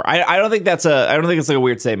provided before. I don't think it's like a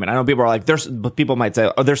weird statement. I know people are like, people might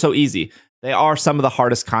say, oh, they're so easy. They are some of the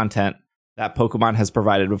hardest content that Pokemon has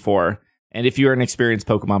provided before. And if you're an experienced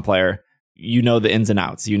Pokemon player, you know the ins and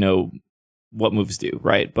outs. You know what moves do,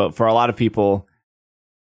 right? But for a lot of people,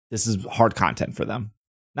 this is hard content for them.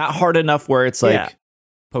 Not hard enough where it's like Yeah.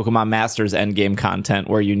 Pokemon Masters endgame content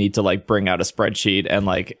where you need to like bring out a spreadsheet and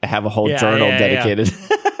like have a whole Yeah, journal yeah, dedicated.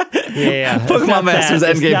 Yeah. Pokemon Masters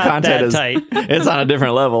It's endgame not content is tight. it's on a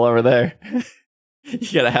different level over there.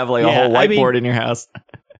 You gotta have like a whole whiteboard in your house.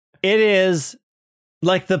 It is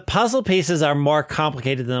like the puzzle pieces are more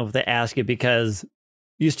complicated than what they ask you, because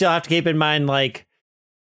you still have to keep in mind like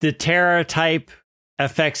the Terra type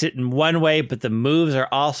affects it in one way, but the moves are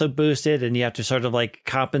also boosted, and you have to sort of like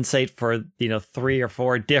compensate for 3 or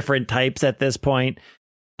 4 different types at this point,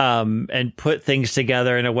 and put things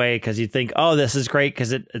together in a way because you think, oh, this is great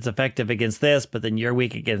because it's effective against this, but then you're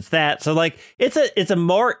weak against that. So like it's a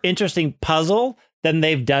more interesting puzzle than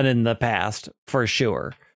they've done in the past for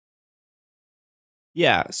sure.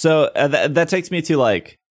 Yeah, so that takes me to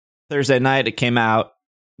like Thursday night. It came out.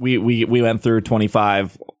 We went through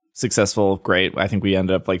 25 successful, great. I think we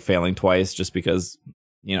ended up like failing twice just because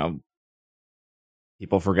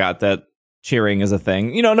people forgot that cheering is a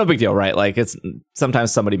thing. No big deal, right? Like it's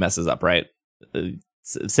sometimes somebody messes up, right?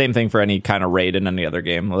 Same thing for any kind of raid in any other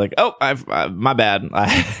game. Like, oh, my bad.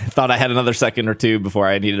 I thought I had another second or two before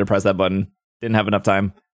I needed to press that button. Didn't have enough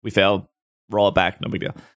time. We failed. Roll it back. No big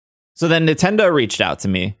deal. So then Nintendo reached out to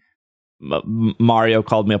me. Mario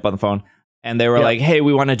called me up on the phone, and they were like, "Hey,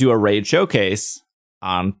 we want to do a raid showcase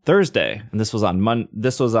on Thursday." And this was on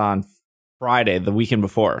This was on Friday, the weekend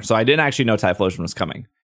before. So I didn't actually know Typhlosion was coming.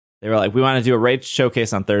 They were like, "We want to do a raid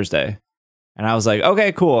showcase on Thursday," and I was like,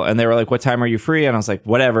 "Okay, cool." And they were like, "What time are you free?" And I was like,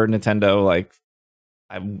 "Whatever, Nintendo. Like,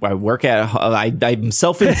 I work I'm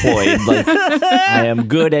self-employed. Like, I am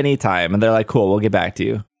good anytime." And they're like, "Cool, we'll get back to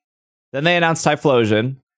you." Then they announced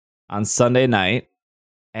Typhlosion on Sunday night,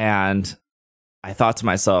 and I thought to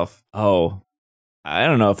myself, oh, I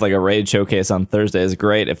don't know if like a raid showcase on Thursday is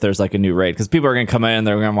great if there's like a new raid, because people are going to come in,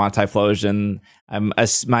 they're going to want Typhlosion.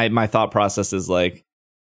 My thought process is like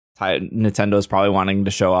Nintendo's probably wanting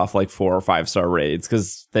to show off like 4 or 5 star raids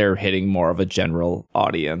because they're hitting more of a general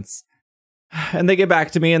audience. And they get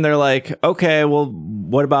back to me and they're like, okay, well,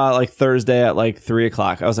 what about like Thursday at like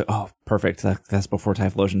 3:00? I was like, oh, perfect. That's before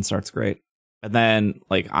Typhlosion starts. Great. And then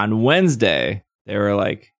like on Wednesday, they were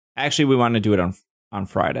like, actually, we want to do it on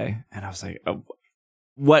Friday. And I was like, oh,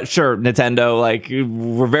 what? Sure, Nintendo. Like,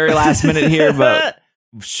 we're very last minute here, but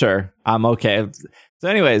sure, I'm okay. So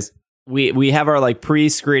anyways, we have our like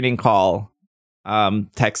pre-screening call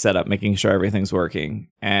tech setup, making sure everything's working.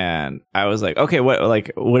 And I was like, okay,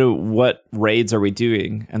 what raids are we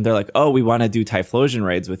doing? And they're like, oh, we want to do Typhlosion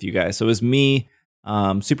raids with you guys. So it was me,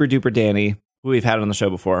 Super Duper Danny, who we've had on the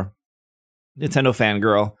show before, Nintendo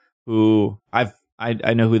Fangirl, who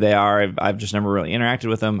I know who they are. I've just never really interacted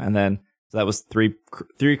with them. And then so that was three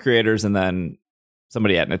creators, and then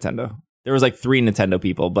somebody at Nintendo. There was like 3 Nintendo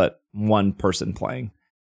people, but 1 person playing.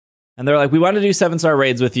 And they're like, we want to do 7-star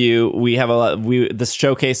raids with you. We have this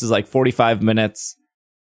showcase is like 45 minutes.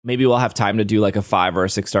 Maybe we'll have time to do like a 5 or a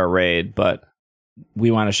 6-star raid, but we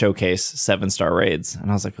want to showcase 7-star raids. And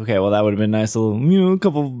I was like, okay, well, that would have been nice a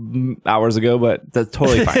couple hours ago, but that's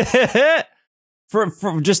totally fine. For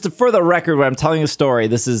the record, when I'm telling a story,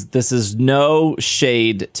 this is no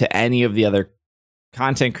shade to any of the other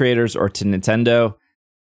content creators or to Nintendo.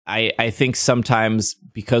 I think sometimes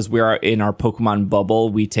because we are in our Pokemon bubble,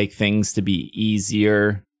 we take things to be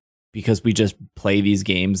easier because we just play these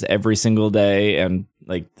games every single day, and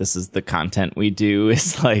like this is the content we do.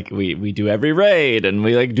 It's like we do every raid and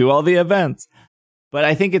we like do all the events. But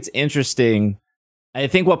I think it's interesting. I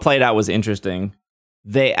think what played out was interesting.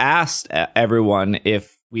 They asked everyone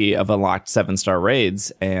if we have unlocked 7-star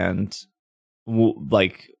raids, and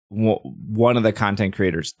one of the content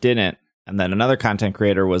creators didn't. And then another content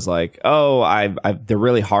creator was like, oh, they're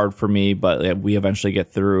really hard for me, but we eventually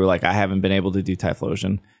get through. Like, I haven't been able to do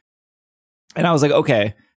Typhlosion. And I was like,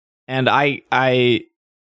 okay. And I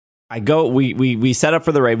go, we set up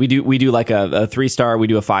for the raid. We do like a 3-star, we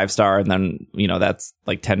do a 5-star, and then, that's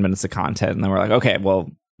like 10 minutes of content. And then we're like, okay, well,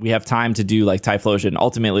 we have time to do like Typhlosion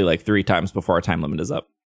ultimately like 3 times before our time limit is up.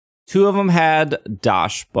 2 of them had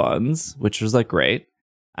Dosh buns, which was like great.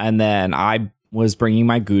 And then I was bringing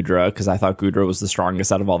my Goodra because I thought Goodra was the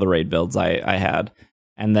strongest out of all the raid builds I had.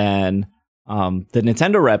 And then the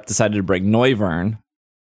Nintendo rep decided to bring Noivern.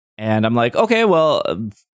 And I'm like, okay, well,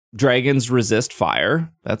 dragons resist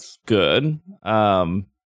fire. That's good. Noivern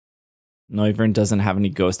doesn't have any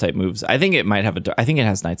ghost type moves. I think it might have I think it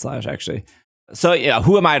has Night Slash actually. So yeah,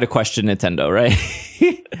 who am I to question Nintendo, right?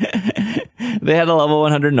 They had a level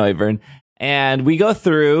 100 Noivern. And we go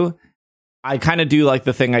through. I kind of do like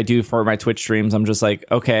the thing I do for my Twitch streams. I'm just like,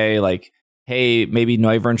 okay, like, hey, maybe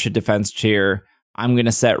Noivern should defense cheer. I'm going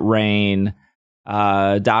to set rain.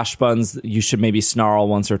 Dash buns, you should maybe snarl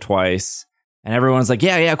once or twice. And everyone's like,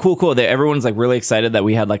 yeah, cool. Everyone's like really excited that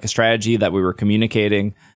we had like a strategy that we were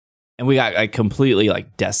communicating. And we got like completely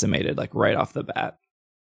like decimated like right off the bat.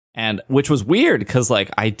 And which was weird because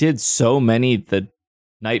like I did so many the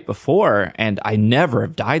night before and I never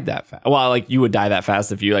have died that fast. Well, like you would die that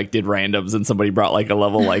fast if you like did randoms and somebody brought like a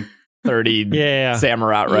level like 30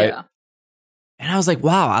 Samurott, right? Yeah. And I was like,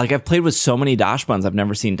 wow, like I've played with so many Dash buns. I've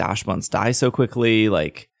never seen Dash buns die so quickly.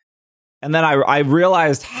 Like, and then I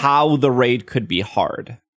realized how the raid could be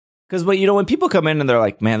hard. Because when people come in and they're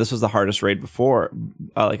like, man, this was the hardest raid before,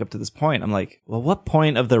 like up to this point, I'm like, well, what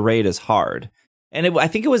point of the raid is hard? And I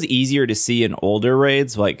think it was easier to see in older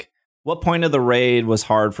raids, like what point of the raid was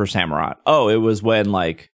hard for Samurott? Oh, it was when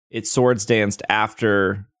like it swords danced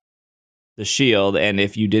after the shield, and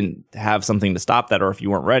if you didn't have something to stop that, or if you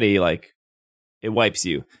weren't ready, like it wipes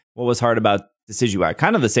you. What was hard about Decidueye?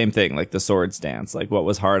 Kind of the same thing, like the swords dance. Like what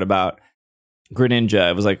was hard about Greninja?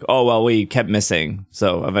 It was like, oh well, we kept missing,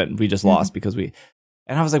 so we just lost because we.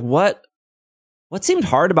 And I was like, what seemed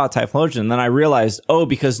hard about Typhlosion? And then I realized,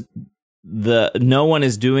 because no one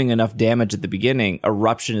is doing enough damage at the beginning.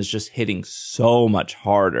 Eruption is just hitting so much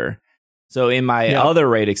harder. So in my other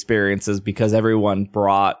raid experiences, because everyone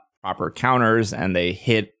brought proper counters and they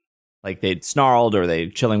hit, like they'd snarled or they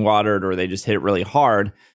chilling watered or they just hit it really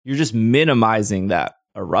hard, you're just minimizing that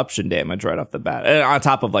eruption damage right off the bat. And on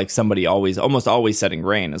top of like somebody almost always setting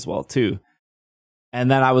rain as well too. And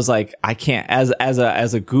then I was like, I can't, as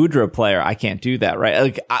a Gudra player, I can't do that, right?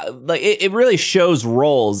 Like, it really shows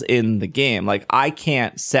roles in the game. Like, I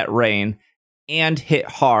can't set rain and hit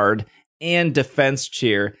hard and defense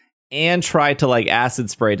cheer and try to like acid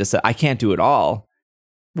spray to set. I can't do it all.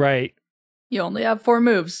 Right. You only have 4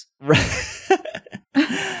 moves.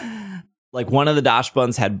 Like one of the Dash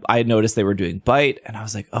buns I had noticed they were doing bite, and I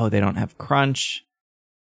was like, oh, they don't have crunch.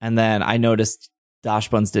 And then I noticed Dash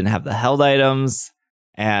buns didn't have the held items.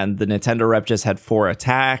 And the Nintendo rep just had 4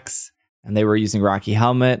 attacks, and they were using Rocky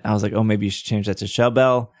Helmet. I was like, oh, maybe you should change that to Shell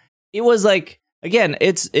Bell. It was like, again,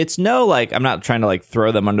 it's no, like, I'm not trying to like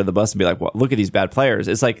throw them under the bus and be like, well, look at these bad players.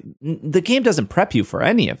 It's like, the game doesn't prep you for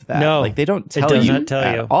any of that. No, like they don't tell you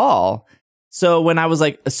at all. So when I was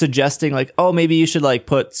like suggesting like, oh, maybe you should like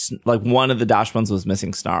put like one of the Dash buns was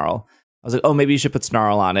missing Snarl. I was like, oh, maybe you should put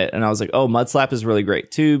Snarl on it. And I was like, oh, Mud Slap is really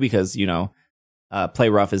great too, because, Play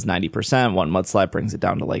Rough is 90%. One Mud Slap brings it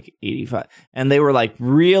down to like 85. And they were like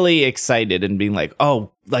really excited and being like,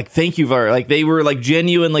 oh, like, thank you for like, they were like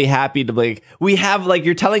genuinely happy to like, we have like,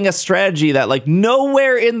 you're telling us strategy that like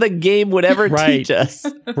nowhere in the game would ever teach us.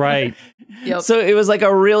 Right. Yep. So it was like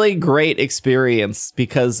a really great experience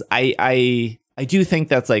because I do think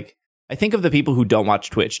that's like, I think of the people who don't watch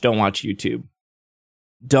Twitch, don't watch YouTube,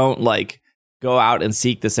 don't like go out and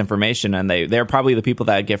seek this information, and they're probably the people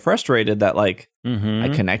that get frustrated that like I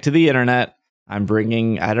connect to the internet, I'm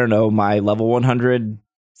bringing, I don't know, my level 100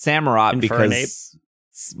 Samurott because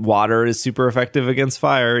water is super effective against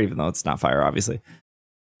fire, even though it's not fire, obviously.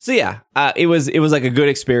 So yeah, it was like a good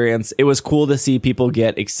experience. It was cool to see people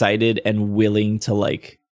get excited and willing to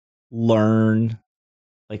like learn.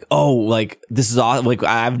 Like, oh, like this is awesome. Like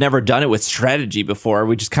I've never done it with strategy before.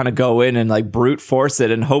 We just kind of go in and like brute force it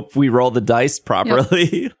and hope we roll the dice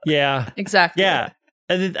properly. Yep. Yeah, exactly. Yeah,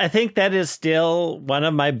 I think that is still one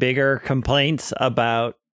of my bigger complaints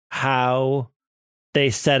about how they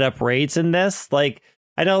set up raids in this. Like,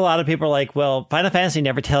 I know a lot of people are like, well, Final Fantasy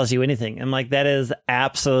never tells you anything. I'm like, that is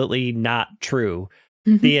absolutely not true.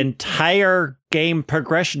 The entire game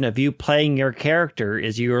progression of you playing your character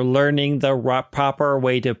is you're learning the proper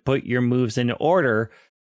way to put your moves in order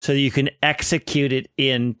so that you can execute it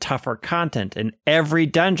in tougher content. And every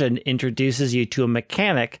dungeon introduces you to a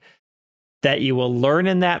mechanic that you will learn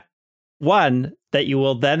in that one that you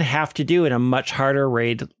will then have to do in a much harder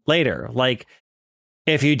raid later. Like,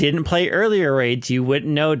 if you didn't play earlier raids, you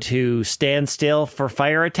wouldn't know to stand still for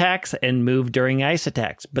fire attacks and move during ice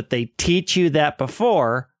attacks. But they teach you that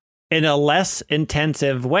before in a less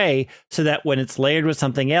intensive way so that when it's layered with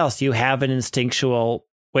something else, you have an instinctual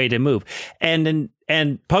way to move. And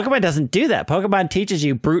Pokemon doesn't do that. Pokemon teaches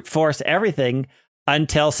you brute force everything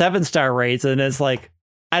until 7-star raids. And it's like,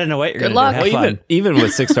 I don't know what you're going to do. Well, even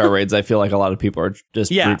with 6-star raids, I feel like a lot of people are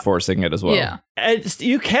just brute forcing it as well. Yeah.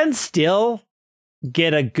 You can still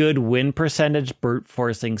get a good win percentage brute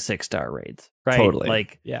forcing 6-star raids, right? Totally.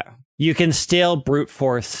 Like, yeah, you can still brute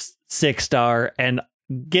force 6-star and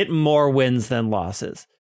get more wins than losses.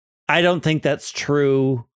 I don't think that's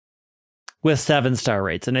true with 7-star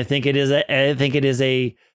raids, and I think it is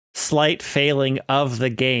a slight failing of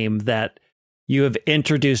the game that you have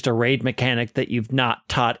introduced a raid mechanic that you've not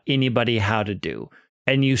taught anybody how to do.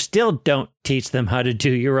 And you still don't teach them how to do.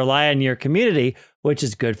 You rely on your community, which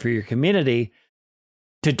is good for your community,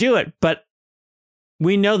 to do it. But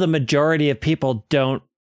we know the majority of people don't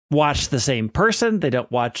watch the same person. They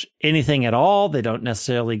don't watch anything at all. They don't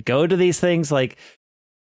necessarily go to these things. Like,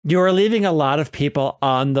 you're leaving a lot of people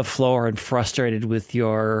on the floor and frustrated with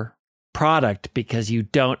your product because you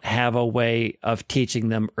don't have a way of teaching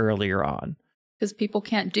them earlier on. Because people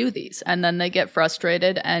can't do these, and then they get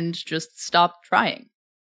frustrated and just stop trying.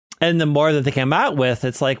 And the more that they come out with,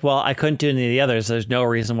 it's like, well, I couldn't do any of the others. There's no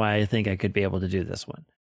reason why I think I could be able to do this one.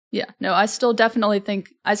 Yeah, no, I still definitely think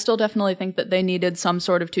that they needed some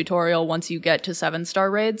sort of tutorial once you get to 7-star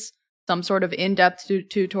raids. Some sort of in-depth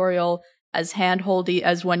tutorial, as hand-holdy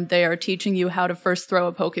as when they are teaching you how to first throw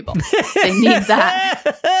a Pokeball. They need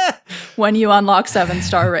that when you unlock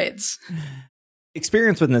 7-star raids.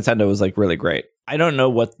 Experience with Nintendo was like really great. I don't know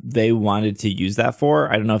what they wanted to use that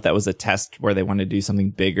for. I don't know if that was a test where they wanted to do something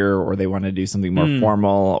bigger or they wanted to do something more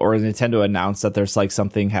formal, or Nintendo announced that there's like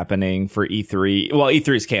something happening for E3. Well,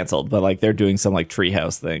 E3 is canceled, but like they're doing some like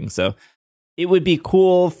treehouse thing. So it would be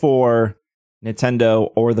cool for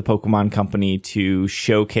Nintendo or the Pokemon Company to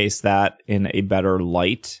showcase that in a better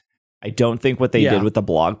light. I don't think what they did with the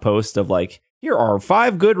blog post of like, here are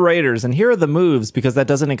 5 good raiders and here are the moves, because that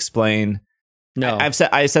doesn't explain. No, I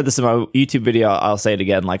said this in my YouTube video. I'll say it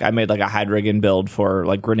again. Like, I made like a Hydreigon build for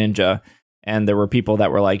like Greninja, and there were people that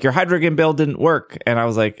were like, your Hydreigon build didn't work. And I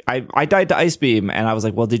was like, I died to Ice Beam. And I was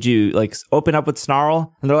like, well, did you like open up with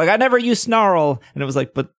Snarl? And they're like, I never use Snarl. And it was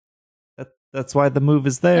like, but that's why the move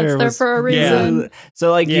is there. It's there for a reason. Yeah. So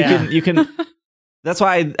like you can. That's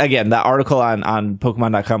why, again, that article on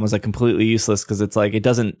Pokemon.com was like completely useless, because it's like it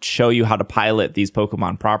doesn't show you how to pilot these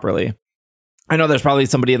Pokemon properly. I know there's probably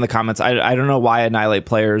somebody in the comments. I don't know why Annihilate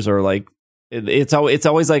players, or like it's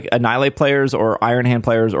always like Annihilate players or Iron Hand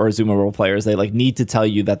players or Azuma World players. They like need to tell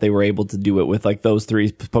you that they were able to do it with like those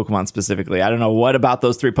 3 Pokemon specifically. I don't know what about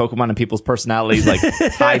those 3 Pokemon and people's personalities like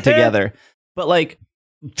tied together, but like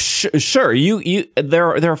sure,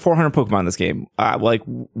 there are 400 Pokemon in this game. Like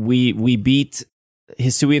we beat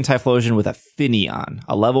Hisuian Typhlosion with a Finneon,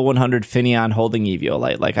 a level 100 Finneon holding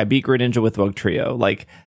Eviolite. Like I beat Greninja with Bug Trio. Like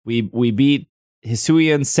we beat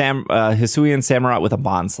Hisuian Samurott with a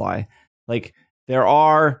Bonsly. Like there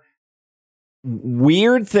are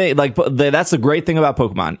weird things. Like that's the great thing about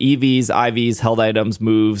Pokemon. EVs, IVs, held items,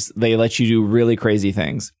 moves. They let you do really crazy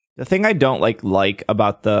things. The thing I don't like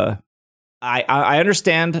about I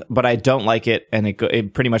understand, but I don't like it, and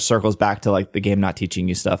it pretty much circles back to like the game not teaching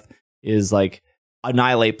you stuff, is like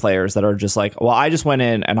Annihilate players that are just like, well, I just went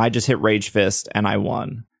in and I just hit Rage Fist and I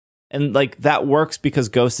won. And like that works because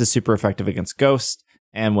Ghost is super effective against Ghost.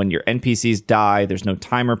 And when your NPCs die, there's no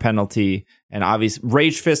timer penalty. And obviously,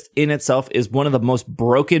 Rage Fist in itself is one of the most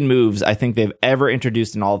broken moves I think they've ever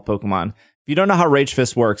introduced in all of Pokemon. If you don't know how Rage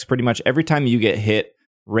Fist works, pretty much every time you get hit,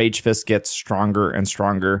 Rage Fist gets stronger and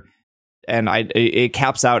stronger. And it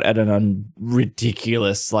caps out at an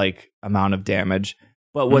ridiculous like amount of damage.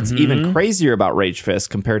 But what's even crazier about Rage Fist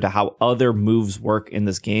compared to how other moves work in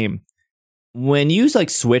this game, when you like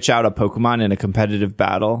switch out a Pokemon in a competitive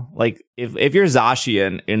battle, like if your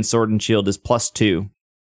Zacian in Sword and Shield is +2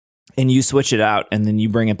 and you switch it out and then you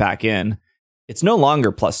bring it back in, it's no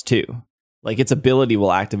longer +2. Like its ability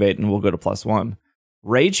will activate and will go to +1.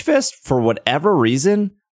 Rage Fist, for whatever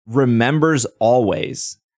reason, remembers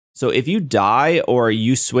always. So if you die or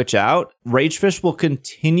you switch out, Rage Fist will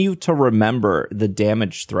continue to remember the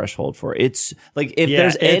damage threshold for it. It's like if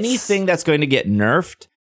there's anything that's going to get nerfed,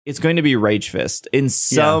 it's going to be Rage Fist in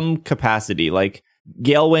some capacity. Like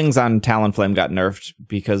Gale Wings on Talonflame got nerfed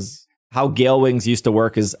because how Gale Wings used to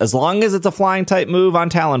work is as long as it's a flying type move on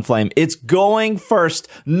Talonflame, it's going first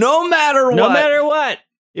no matter what. No matter what.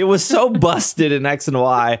 It was so busted in X and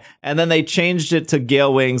Y, and then they changed it to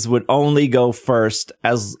Gale Wings would only go first,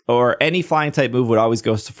 or any flying type move would always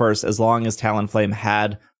go first as long as Talonflame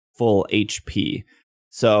had full HP.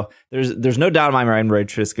 So there's no doubt in my mind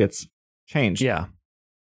Rage Fist gets changed. Yeah.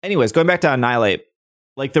 Anyways, going back to Annihilate,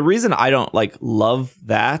 like the reason I don't like love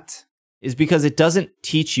that is because it doesn't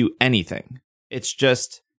teach you anything. It's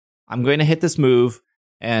just, I'm going to hit this move,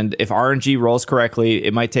 and if RNG rolls correctly,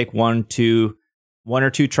 it might take one or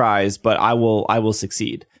two tries, but I will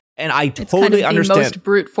succeed. And I totally understand. The most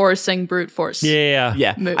brute force.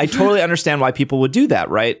 Yeah. Move. I totally understand why people would do that,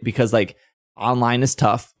 right? Because like online is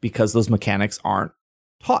tough because those mechanics aren't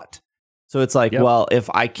taught. So it's like, Yep. well, if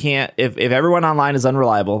everyone online is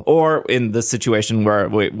unreliable, or in the situation where,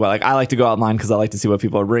 like I like to go online because I like to see what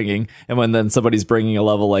people are bringing, and when then somebody's bringing a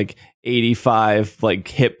level like 85, like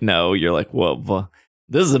Hypno, you're like, whoa,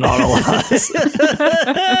 this is an auto loss.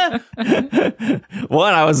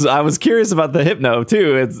 One, I was curious about the Hypno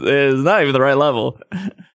too. It's not even the right level.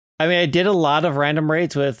 I mean, I did a lot of random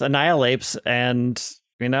raids with Annihilapes, and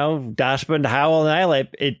Dashbun, Howl,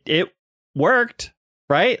 Annihilate. It worked.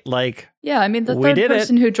 Right? Like, yeah, I mean, the third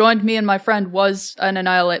person who joined me and my friend was an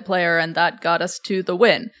Annihilate player, and that got us to the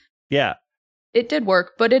win. Yeah. It did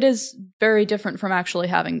work, but it is very different from actually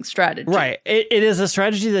having strategy. Right. It is a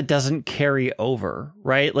strategy that doesn't carry over,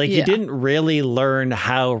 right? Like, you didn't really learn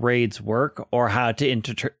how raids work or how to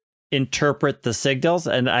interpret the signals.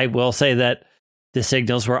 And I will say that the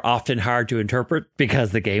signals were often hard to interpret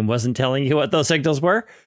because the game wasn't telling you what those signals were.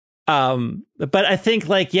 But I think,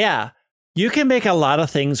 like, you can make a lot of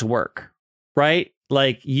things work, right?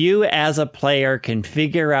 Like, you as a player can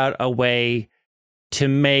figure out a way to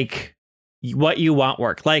make what you want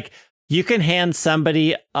work. Like, you can hand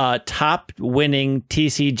somebody a top winning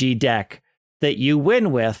TCG deck that you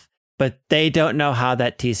win with, but they don't know how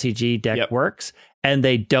that TCG deck works, and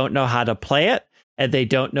they don't know how to play it, and they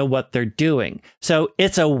don't know what they're doing. So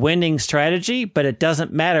it's a winning strategy, but it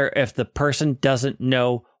doesn't matter if the person doesn't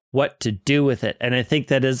know what to do with it. And I think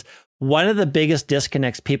that is one of the biggest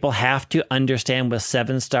disconnects people have to understand with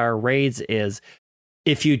 7-star raids is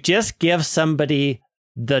if you just give somebody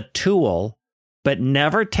the tool, but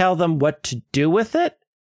never tell them what to do with it,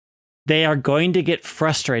 they are going to get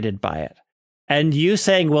frustrated by it. And you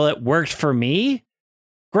saying, well, it worked for me.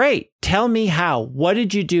 Great. Tell me how. What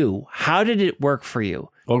did you do? How did it work for you?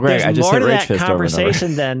 Well, Greg, I just more hit to Rage that Fist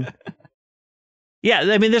conversation than yeah,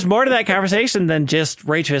 I mean, there's more to that conversation than just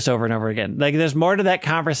Rage Fist over and over again. Like, there's more to that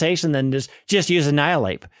conversation than just use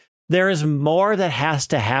Annihilate. There is more that has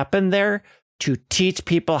to happen there to teach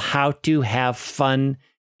people how to have fun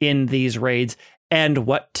in these raids and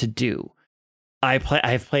what to do. I've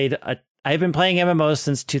been playing MMOs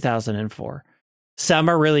since 2004. Some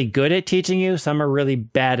are really good at teaching you, some are really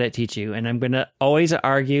bad at teaching you. And I'm going to always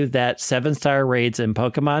argue that 7-star raids in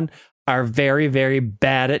Pokemon are very, very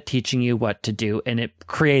bad at teaching you what to do, and it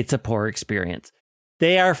creates a poor experience.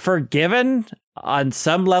 They are forgiven on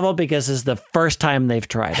some level because it's the first time they've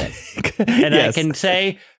tried it. And I can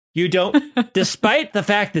say you don't, despite the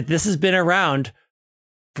fact that this has been around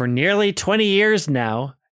for nearly 20 years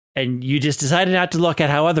now, and you just decided not to look at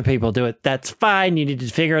how other people do it, that's fine. You need to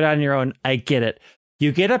figure it out on your own. I get it.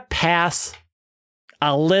 You get a pass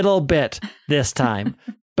a little bit this time,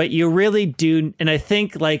 but you really do. And I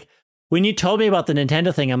think, like, when you told me about the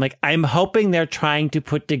Nintendo thing, I'm like, I'm hoping they're trying to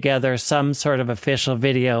put together some sort of official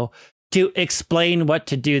video to explain what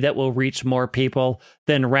to do that will reach more people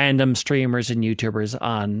than random streamers and YouTubers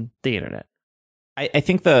on the internet. I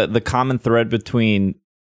think the common thread between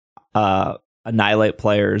Annihilate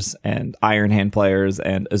players and Iron Hand players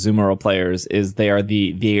and Azumarill players is they are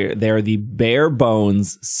the bare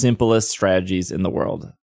bones simplest strategies in the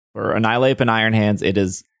world. For Annihilate and Iron Hands, it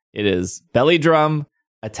is belly drum,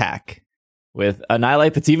 attack. With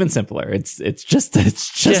Annihilate, it's even simpler. It's just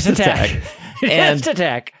attack. And just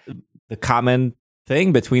attack. The common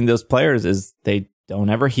thing between those players is they don't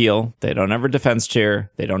ever heal, they don't ever defense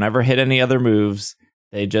cheer, they don't ever hit any other moves.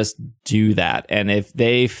 They just do that. And if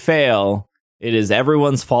they fail, it is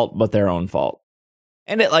everyone's fault but their own fault.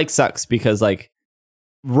 And it like sucks because like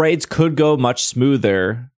raids could go much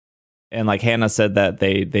smoother. And like Hannah said that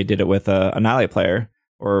they did it with a Annihilate player,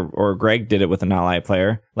 or Greg did it with an Annihilate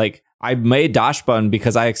player. Like, I made Dashbun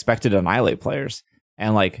because I expected Annihilate players.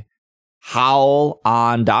 And like Howl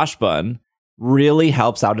on Dashbun really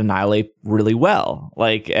helps out Annihilate really well.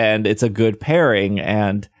 Like, and it's a good pairing.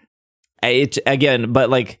 And it again, but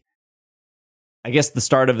like, I guess the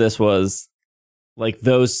start of this was like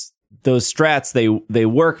those strats, they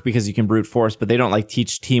work because you can brute force, but they don't like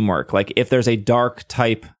teach teamwork. Like if there's a dark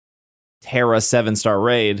type Terra 7-star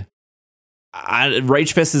raid,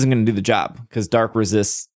 Rage Fist isn't going to do the job because dark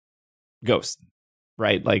resists Ghost,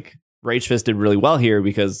 right? Like Rage Fist did really well here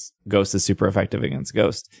because Ghost is super effective against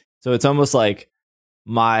Ghost. So it's almost like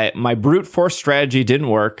my brute force strategy didn't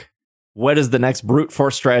work. What is the next brute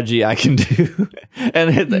force strategy I can do?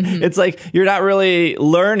 And it's like you're not really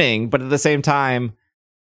learning, but at the same time,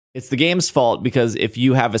 it's the game's fault because if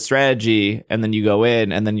you have a strategy and then you go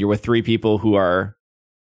in and then you're with 3 people who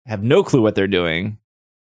have no clue what they're doing,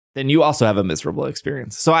 then you also have a miserable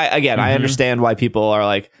experience. So I understand why people are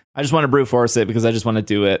like, I just want to brute force it because I just want to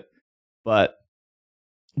do it. But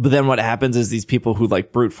But then what happens is these people who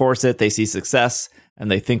like brute force it, they see success and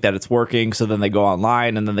they think that it's working. So then they go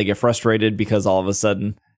online and then they get frustrated because all of a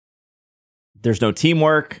sudden there's no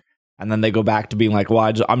teamwork. And then they go back to being like,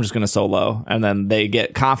 well, I'm just going to solo. And then they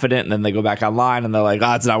get confident and then they go back online and they're like,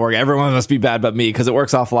 oh, it's not working. Everyone must be bad but me because it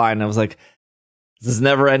works offline. And I was like, this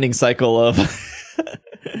never ending cycle of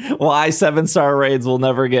why 7-star raids will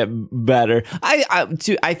never get better. I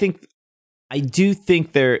do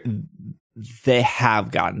think they have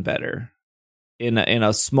gotten better in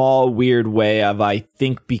a small weird way of, I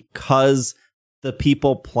think, because the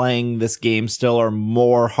people playing this game still are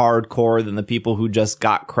more hardcore than the people who just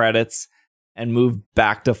got credits and moved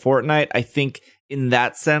back to Fortnite. I think in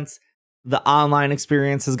that sense, the online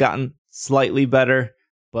experience has gotten slightly better.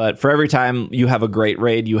 But for every time you have a great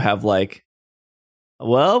raid, you have like,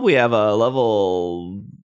 well, we have a level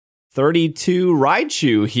 32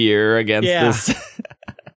 Raichu here against this.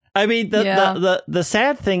 I mean, the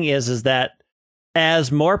sad thing is that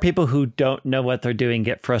as more people who don't know what they're doing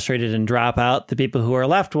get frustrated and drop out, the people who are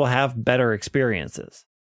left will have better experiences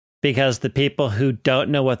because the people who don't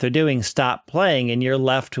know what they're doing stop playing and you're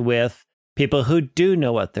left with people who do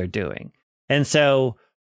know what they're doing. And so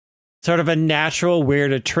sort of a natural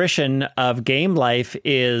weird attrition of game life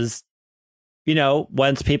is, you know,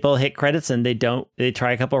 once people hit credits and they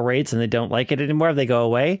try a couple of raids and they don't like it anymore, they go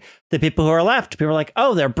away. The people who are left, people are like,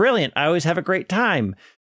 oh, they're brilliant. I always have a great time.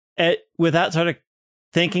 Without sort of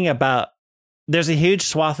thinking about, there's a huge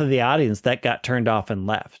swath of the audience that got turned off and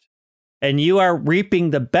left. And you are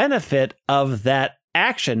reaping the benefit of that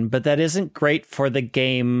action, but that isn't great for the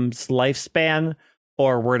game's lifespan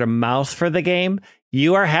or word of mouth for the game.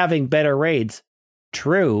 You are having better raids,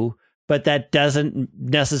 true, but that doesn't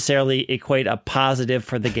necessarily equate a positive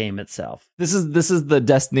for the game itself. This is the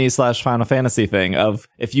Destiny / Final Fantasy thing of,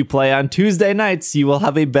 if you play on Tuesday nights, you will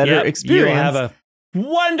have a better experience. You will have a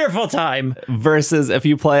wonderful time. Versus if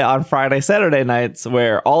you play on Friday, Saturday nights,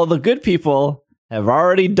 where all the good people have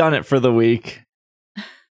already done it for the week.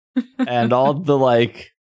 And all the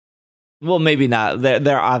like, well, maybe not.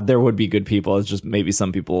 There would be good people. It's just maybe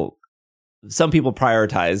some people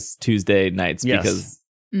prioritize Tuesday nights because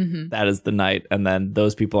that is the night. And then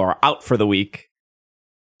those people are out for the week.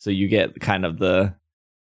 So you get kind of the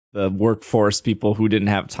workforce people who didn't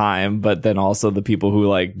have time, but then also the people who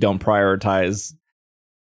like don't prioritize.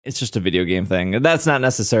 It's just a video game thing. That's not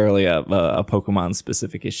necessarily a Pokemon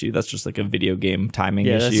specific issue. That's just like a video game timing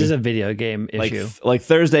issue. Yeah, this is a video game issue. Like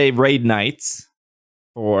Thursday raid nights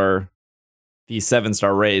for these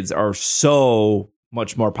 7-star raids are so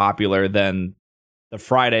much more popular than the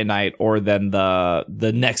Friday night or than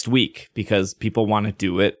the next week because people want to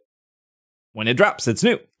do it when it drops. It's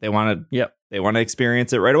new. They want to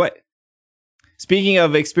experience it right away. Speaking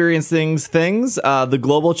of experiencing things, the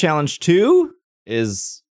Global Challenge 2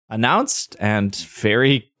 is announced and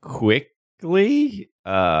very quickly they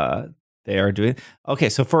are doing. Okay,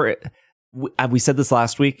 so we said this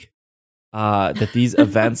last week that these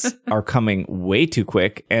events are coming way too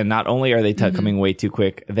quick, and not only are they coming way too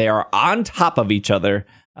quick, they are on top of each other.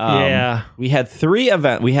 We had 3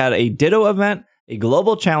 events. We had a Ditto event, a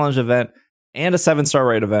Global Challenge event, and a 7-star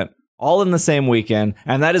raid event, all in the same weekend,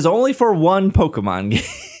 and that is only for one Pokemon game.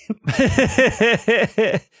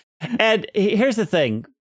 And here's the thing.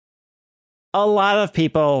 A lot of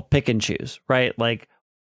people pick and choose, right? Like,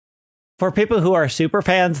 for people who are super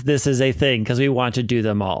fans, this is a thing because we want to do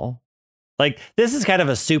them all. Like, this is kind of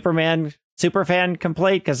a super fan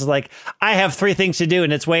complaint because, like, I have 3 things to do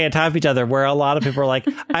and it's way on top of each other, where a lot of people are like,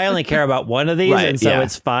 I only care about one of these, and so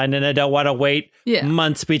it's fun and I don't want to wait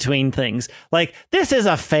months between things. Like, this is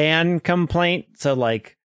a fan complaint, so,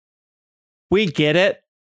 like, we get it,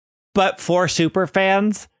 but for super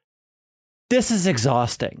fans, this is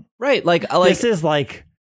exhausting. Right, like this is like,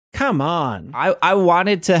 come on. I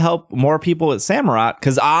wanted to help more people with Samurott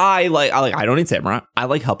because I don't need Samurott. I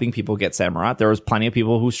like helping people get Samurott. There was plenty of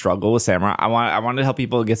people who struggle with Samurott. I wanted to help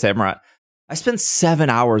people get Samurott. I spent 7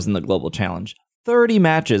 hours in the Global Challenge, 30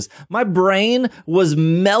 matches. My brain was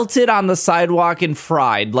melted on the sidewalk and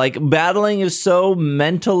fried. Like, battling is so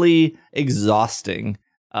mentally exhausting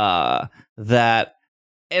that,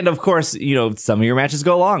 and of course, you know, some of your matches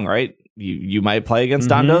go long, right? You might play against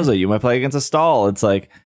Dondozo, you might play against a stall. It's like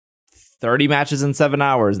 30 matches in 7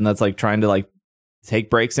 hours, and that's like trying to like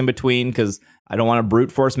take breaks in between because I don't want to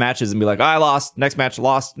brute force matches and be like, oh, I lost, next match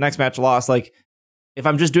lost, next match lost. Like, if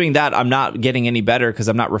I'm just doing that, I'm not getting any better because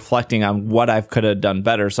I'm not reflecting on what I could have done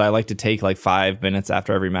better. So I like to take like 5 minutes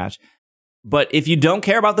after every match. But if you don't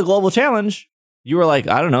care about the Global Challenge, you were like,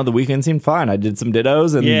 I don't know, the weekend seemed fine. I did some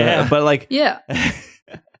dittos and but like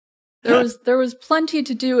There was plenty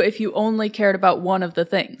to do if you only cared about one of the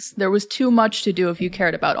things. There was too much to do if you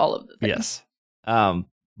cared about all of the things. Yes.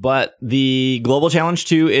 But the Global Challenge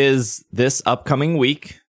 2 is this upcoming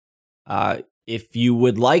week. If you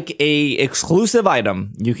would like a exclusive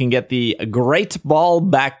item, you can get the Great Ball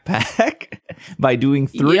Backpack by doing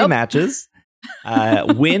 3 matches.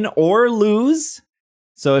 Win or lose.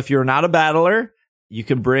 So if you're not a battler, you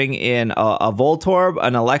can bring in a Voltorb,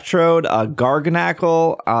 an Electrode, a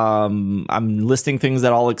Garganackle. I'm listing things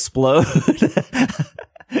that all explode.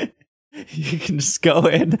 You can just go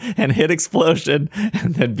in and hit Explosion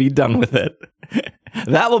and then be done with it.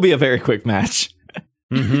 That will be a very quick match.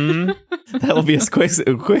 Mm-hmm. That will be as quick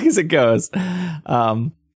as it goes.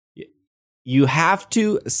 You have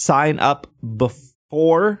to sign up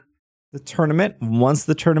before the tournament. Once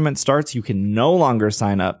the tournament starts, you can no longer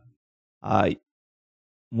sign up.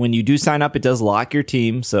 When you do sign up, it does lock your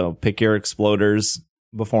team. So pick your exploders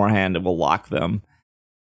beforehand. It will lock them.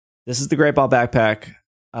 This is the Great Ball Backpack.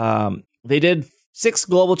 They did 6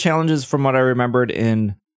 global challenges from what I remembered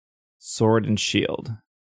in Sword and Shield.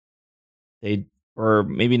 They were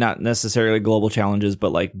maybe not necessarily global challenges,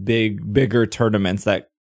 but like bigger tournaments that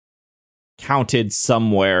counted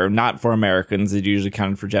somewhere, not for Americans. It usually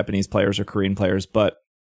counted for Japanese players or Korean players. But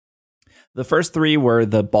the first 3 were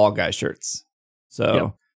the Ball Guy shirts.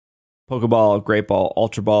 So Pokeball, Great Ball,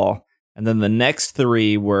 Ultra Ball. And then the next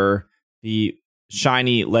 3 were the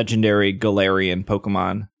shiny legendary Galarian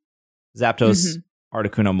Pokemon, Zapdos,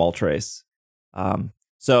 Articuno, Moltres.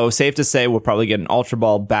 So safe to say we'll probably get an Ultra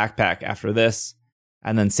Ball backpack after this.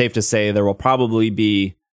 And then safe to say there will probably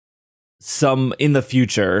be some in the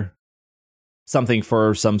future, something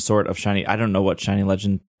for some sort of shiny. I don't know what shiny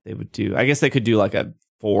legend they would do. I guess they could do like a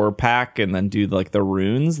 4-pack and then do like the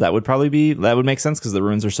runes. That would make sense because the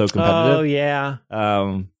runes are so competitive. Oh, yeah.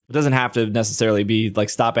 It doesn't have to necessarily be like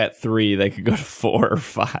stop at 3. They could go to 4 or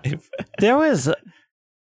 5. There was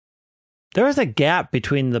a gap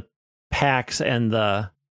between the packs and the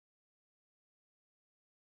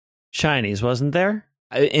shinies, wasn't there?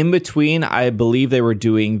 In between, I believe they were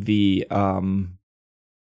doing the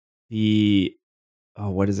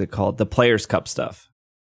what is it called? The Players' Cup stuff.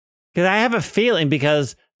 Because I have a feeling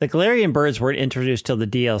because the Galarian birds weren't introduced till the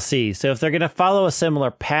DLC. So if they're going to follow a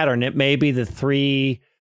similar pattern, it may be the 3,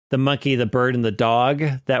 the monkey, the bird, and the dog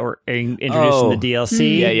that were introduced in the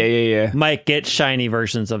DLC. Yeah. Might get shiny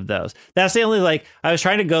versions of those. That's the only, I was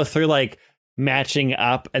trying to go through, matching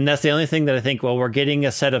up. And that's the only thing that I think, well, we're getting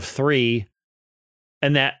a set of 3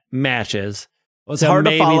 and that matches. Well, it's hard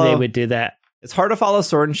to follow. They would do that. It's hard to follow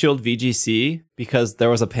Sword and Shield VGC because there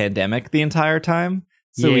was a pandemic the entire time.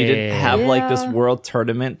 So we didn't have this world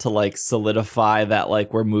tournament to solidify that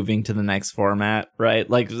we're moving to the next format, right?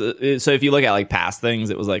 So if you look at past things,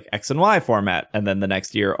 it was X and Y format, and then the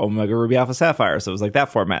next year Omega Ruby Alpha Sapphire, so it was that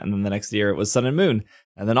format, and then the next year it was Sun and Moon,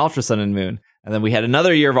 and then Ultra Sun and Moon, and then we had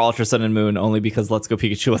another year of Ultra Sun and Moon only because Let's Go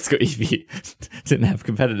Pikachu, Let's Go Eevee didn't have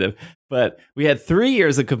competitive, but we had 3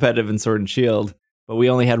 years of competitive in Sword and Shield, but we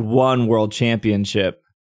only had 1 world championship,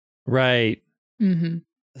 right? Mm-hmm.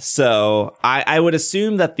 So I would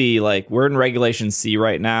assume that we're in Regulation C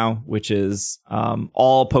right now, which is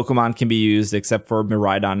all Pokemon can be used except for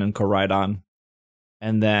Miraidon and Koraidon.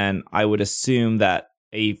 And then I would assume that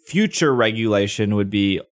a future regulation would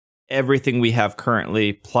be everything we have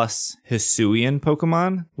currently plus Hisuian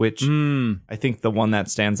Pokemon, which I think the one that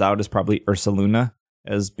stands out is probably Ursaluna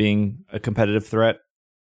as being a competitive threat.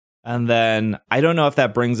 And then I don't know if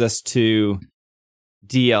that brings us to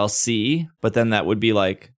DLC, but then that would be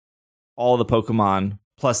all the Pokemon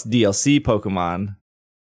plus DLC Pokemon,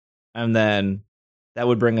 and then that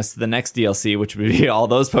would bring us to the next DLC, which would be all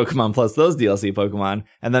those Pokemon plus those DLC Pokemon,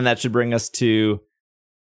 and then that should bring us to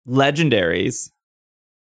legendaries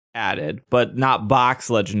added, but not box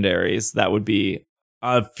legendaries. That would be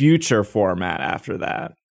a future format after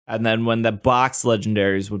that, and then when the box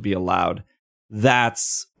legendaries would be allowed,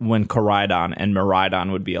 that's when Koraidon and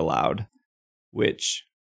Miraidon would be allowed, which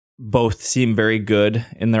both seem very good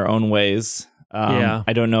in their own ways.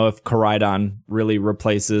 I don't know if Koraidon really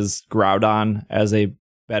replaces Groudon as a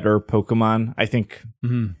better Pokemon. I think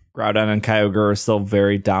Groudon and Kyogre are still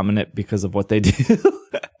very dominant because of what they do.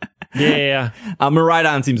 Yeah.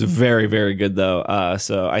 Miraidon seems very, very good, though.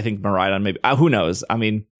 So I think Miraidon maybe... who knows? I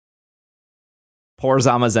mean, poor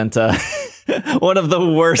Zamazenta. One of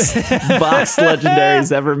the worst box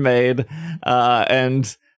legendaries ever made.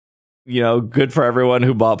 And... good for everyone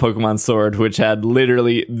who bought Pokemon Sword, which had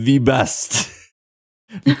literally the best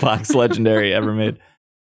box legendary ever made.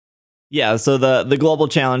 Yeah, so the global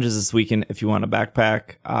challenges this weekend if you want a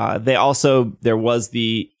backpack. There was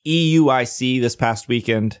the EUIC this past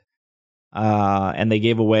weekend, and they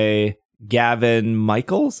gave away Gavin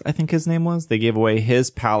Michaels, I think his name was. They gave away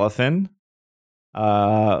his Palafin,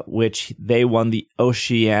 which they won the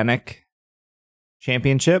Oceanic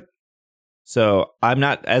Championship. So I'm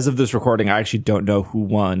not, as of this recording, I actually don't know who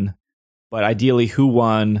won, but ideally who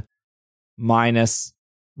won minus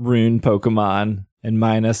rune Pokemon and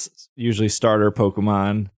minus usually starter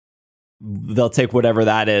Pokemon. They'll take whatever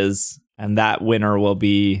that is, and that winner will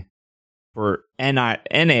be for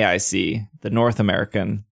NAIC, the North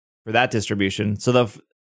American, for that distribution. So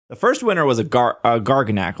the first winner was a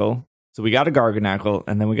Garganacl. So we got a Garganacl,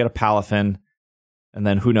 and then we got a Palafin, and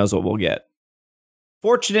then who knows what we'll get.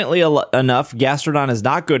 Fortunately enough, Gastrodon is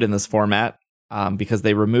not good in this format because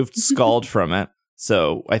they removed Scald from it.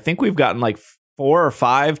 So I think we've gotten like 4 or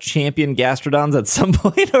 5 champion Gastrodons at some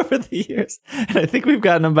point over the years. And I think we've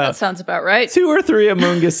gotten about... That sounds about right. 2 or 3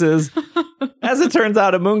 Amoonguses. As it turns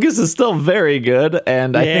out, Amoongus is still very good.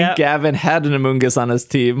 And I think Gavin had an Amoongus on his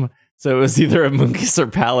team. So it was either Amoongus or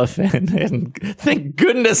Palafin. And thank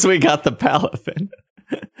goodness we got the Palafin.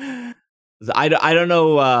 I don't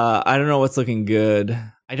know. I don't know what's looking good.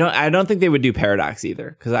 I don't think they would do Paradox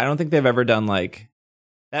either, because I don't think they've ever done like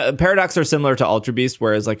Paradox are similar to Ultra Beast,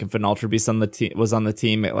 whereas like if an Ultra Beast was on the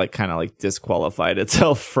team, it like kind of like disqualified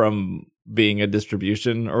itself from being a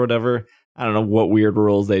distribution or whatever. I don't know what weird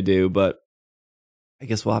rules they do, but I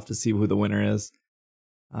guess we'll have to see who the winner is.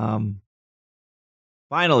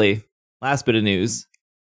 Finally, last bit of news: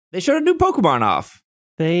 they showed a new Pokemon off.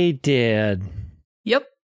 They did. Yep.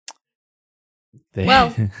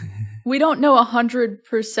 Well, we don't know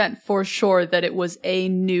 100% for sure that it was a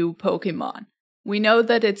new Pokemon. We know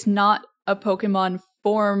that it's not a Pokemon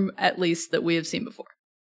form, at least, that we have seen before.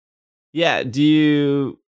 Yeah, do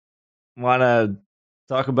you want to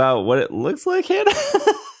talk about what it looks like, Hannah?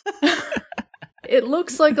 It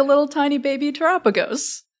looks like a little tiny baby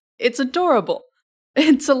Terapagos. It's adorable.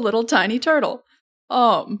 It's a little tiny turtle.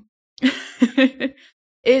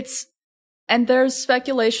 And there's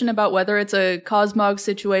speculation about whether it's a Cosmog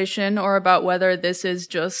situation or about whether this is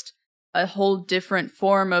just a whole different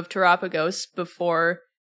form of Terapagos before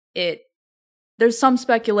it... There's some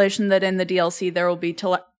speculation that in the DLC there will be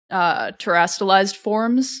terastallized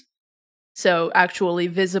forms. So actually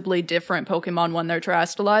visibly different Pokemon when they're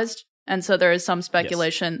terastallized. And so there is some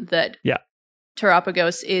speculation that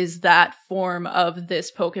Terapagos is that form of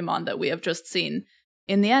this Pokemon that we have just seen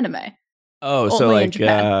in the anime. Oh, so like...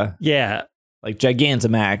 like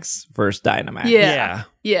Gigantamax versus Dynamax.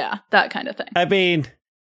 Yeah, that kind of thing. I mean,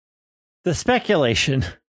 the speculation.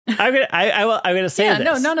 I'm gonna say this.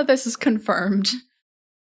 No, none of this is confirmed.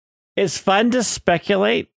 It's fun to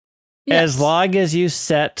speculate as long as you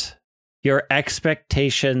set your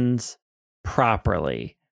expectations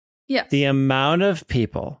properly. Yes. The amount of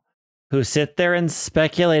people who sit there and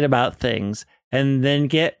speculate about things and then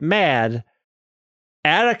get mad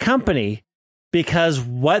at a company because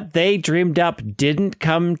what they dreamed up didn't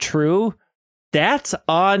come true, that's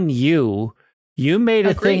on you. You made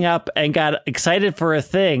a thing up and got excited for a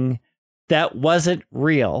thing that wasn't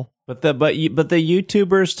real. But the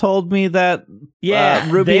YouTubers told me that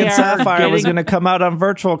Ruby and Sapphire was going to come out on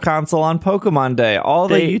Virtual Console on Pokemon Day. All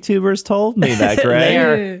the YouTubers told me that, Greg. They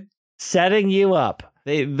are setting you up.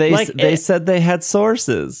 They said they had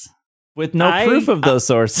sources with no proof of those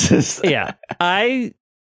sources.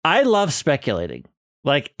 I love speculating.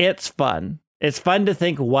 Like, it's fun. It's fun to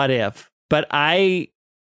think what if, but I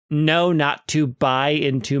know not to buy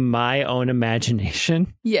into my own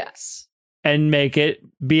imagination. Yes. And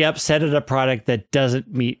be upset at a product that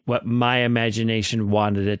doesn't meet what my imagination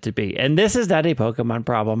wanted it to be. And this is not a Pokemon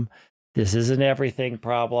problem. This is an everything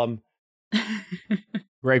problem.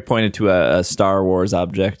 Greg pointed to a Star Wars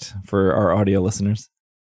object for our audio listeners.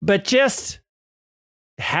 But just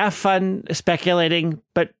have fun speculating,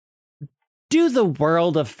 but do the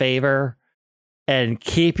world a favor and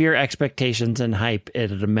keep your expectations and hype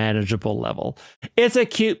at a manageable level. It's a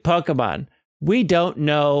cute Pokemon. We don't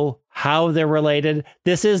know how they're related.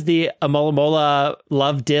 This is the Amolamola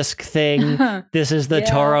love disc thing. This is the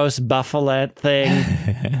Tauros Buffalette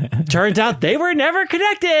thing. Turns out they were never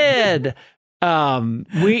connected.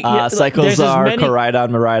 Cyclezar, Koraidon,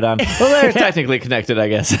 Miraidon. Well, they're technically connected, I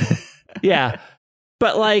guess. Yeah.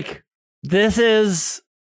 But like, this is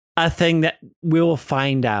a thing that we will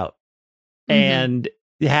find out. And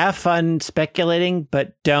have fun speculating,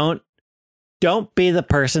 but don't be the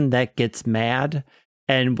person that gets mad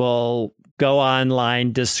and will go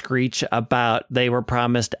online to screech about they were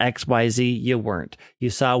promised XYZ. You weren't. You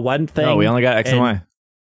saw one thing. No, we only got X and Y.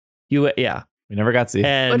 We never got Z.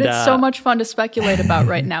 But it's so much fun to speculate about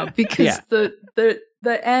right now because the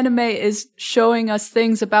the anime is showing us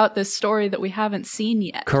things about this story that we haven't seen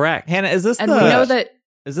yet. Correct. Hannah, is this And we know that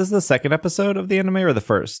the second episode of the anime or the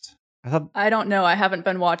first? I don't know. I haven't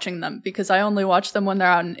been watching them because I only watch them when they're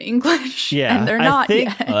out in English. Yeah, and they're I not think-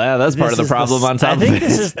 yet. Yeah, that's part of the problem on top I think of it.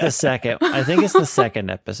 this is the second. I think it's the second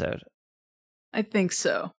episode. I think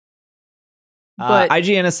so. But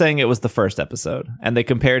IGN is saying it was the first episode, and they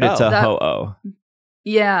compared it to that- Ho-Oh.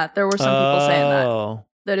 yeah, there were some people saying Oh.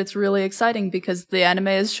 that it's really exciting because the anime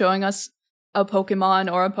is showing us a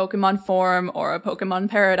Pokemon or a Pokemon form or a Pokemon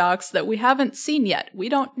paradox that we haven't seen yet. We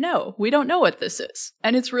don't know. We don't know what this is.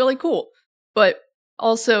 And it's really cool. But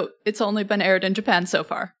also, it's only been aired in Japan so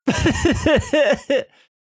far.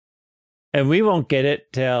 And we won't get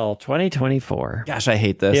it till 2024. Gosh, I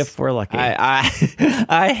hate this. If we're lucky.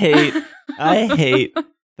 I hate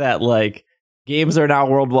that like games are now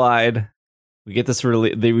worldwide. We get this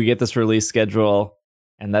release schedule,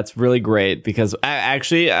 and that's really great because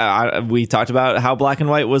actually we talked about how Black and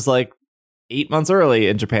White was like 8 months early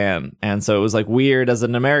in Japan, and so it was like weird as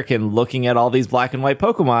an American looking at all these Black and White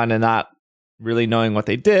Pokemon and not really knowing what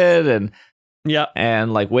they did,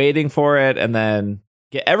 and like waiting for it, and then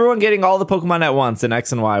everyone getting all the Pokemon at once in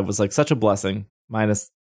X and Y was like such a blessing,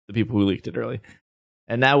 minus the people who leaked it early.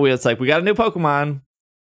 And now it's like we got a new Pokemon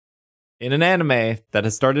in an anime that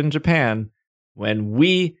has started in Japan when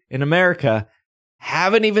we in America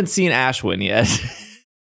haven't even seen Ash win yet.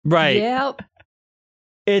 Right. Yep.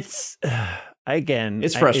 It's, again...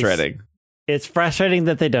 It's frustrating. It's frustrating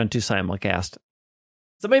that they don't do simulcast.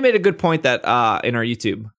 Somebody made a good point that in our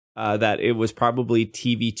YouTube that it was probably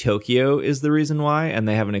TV Tokyo is the reason why, and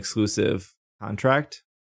they have an exclusive contract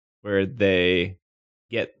where they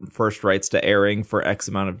get first rights to airing for X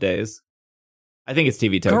amount of days. I think it's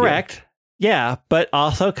TV Tokyo. Correct. Yeah, but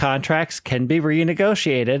also contracts can be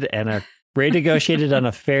renegotiated and are renegotiated on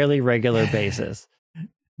a fairly regular basis.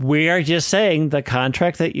 We are just saying the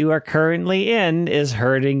contract that you are currently in is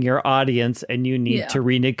hurting your audience and you need to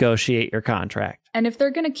renegotiate your contract. And if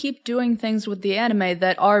they're going to keep doing things with the anime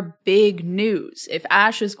that are big news, if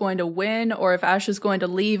Ash is going to win or if Ash is going to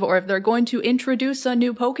leave or if they're going to introduce a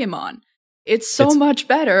new Pokemon, it's much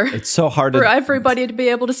better. It's so hard for everybody to be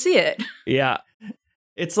able to see it. Yeah.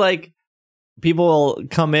 It's like people will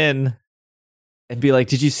come in and be like,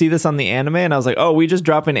 did you see this on the anime? And I was like, oh, we just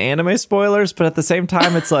drop in anime spoilers. But at the same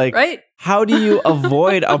time, it's like, right? How do you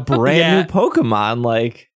avoid a brand new Pokemon?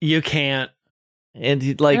 Like, you can't.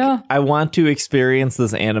 And like, I want to experience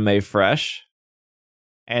this anime fresh.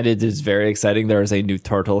 And it is very exciting. There is a new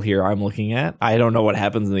turtle here I'm looking at. I don't know what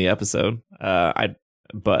happens in the episode.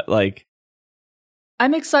 But like,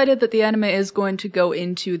 I'm excited that the anime is going to go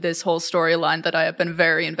into this whole storyline that I have been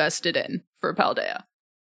very invested in for Paldea.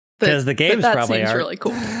 Because the games that probably seems are. really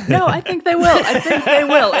cool. No, I think they will. I think they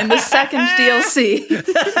will in the second DLC.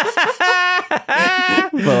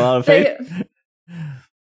 With a lot of faith.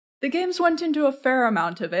 The games went into a fair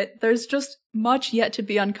amount of it. There's just much yet to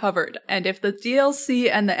be uncovered. And if the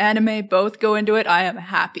DLC and the anime both go into it, I am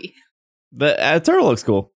happy. The turtle looks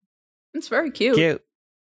cool. It's very cute. Cute.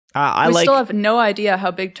 We still have no idea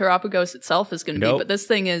how big Terapagos itself is going to be, but this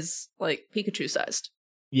thing is like Pikachu sized.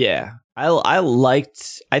 Yeah. I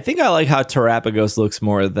think I like how Terapagos looks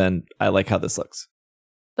more than I like how this looks.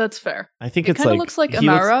 That's fair. I think it it's kind of like looks like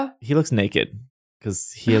Amara. He looks naked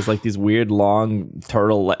because he has like these weird long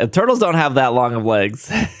turtles don't have that long of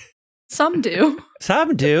legs. Some do.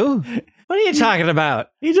 Some do. What are you talking about?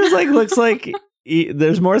 He just like looks like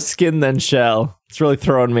there's more skin than shell. It's really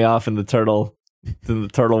throwing me off in the turtle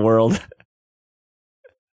world.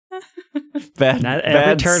 Not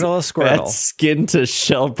every turtle is Squirtle. Bad skin to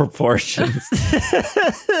shell proportions.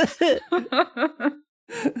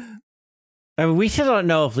 I mean, we still don't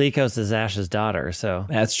know if Lycos is Ash's daughter, so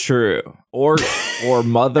that's true. Or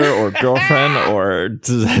mother, or girlfriend, or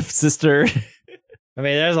sister. I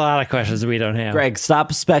mean, there's a lot of questions we don't have. Greg,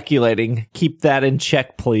 stop speculating. Keep that in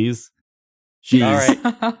check, please. Jeez. All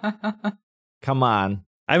right. Come on.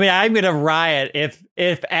 I mean, I'm going to riot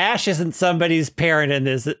if Ash isn't somebody's parent in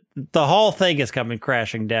this. The whole thing is coming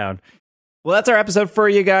crashing down. Well, that's our episode for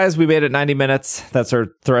you guys. We made it 90 minutes. That's our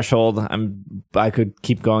threshold. I could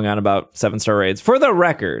keep going on about 7-star raids. For the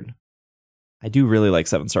record, I do really like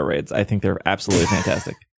 7-star raids. I think they're absolutely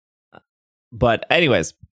fantastic. But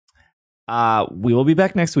anyways, we will be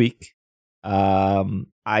back next week.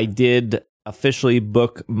 I did officially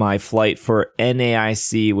book my flight for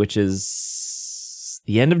NAIC, which is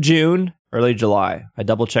the end of June, early July. I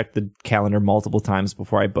double checked the calendar multiple times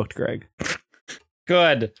before I booked, Greg.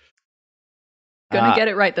 Good. Gonna get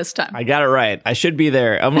it right this time. I got it right. I should be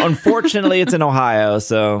there. Unfortunately, it's in Ohio,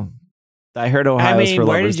 so I heard Ohio's for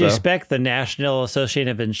where lovers, did you though. expect the National Association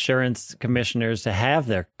of Insurance Commissioners to have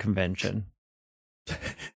their convention?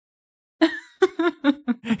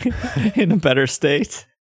 In a better state.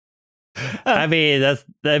 I mean, that's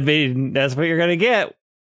what you're gonna get.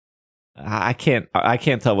 I can't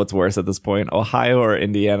tell what's worse at this point, Ohio or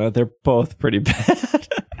Indiana. They're both pretty bad.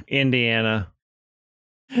 Indiana.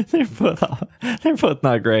 They're both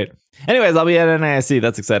not great. Anyways, I'll be at NISC.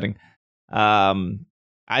 That's exciting. I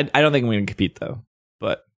don't think I'm going to compete though.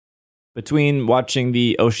 But between watching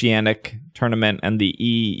the Oceanic tournament and the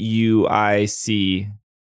EUIC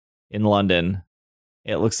in London,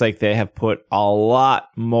 it looks like they have put a lot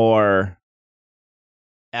more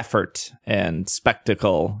effort and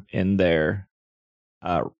spectacle in their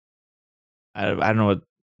I don't know what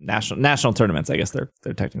national tournaments. I guess they're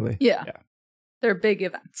technically Yeah. They're big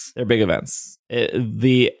events. They're big events.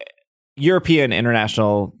 The European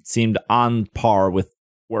International seemed on par with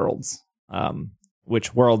Worlds,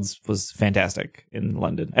 which Worlds was fantastic in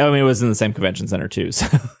London. I mean, it was in the same convention center too. So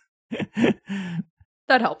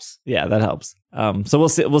That helps. yeah, that helps. So we'll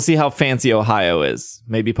see how fancy Ohio is.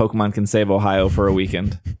 Maybe Pokemon can save Ohio for a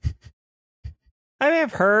weekend. I mean,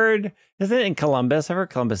 I've heard, isn't it in Columbus? I've heard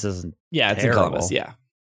Columbus isn't. Yeah, it's terrible. in Columbus. Yeah.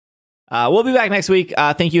 We'll be back next week.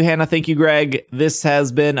 Thank you, Hannah. Thank you, Greg. This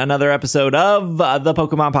has been another episode of the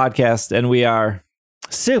Pokemon Podcast, and we are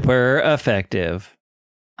super effective.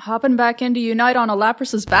 Hopping back into Unite on a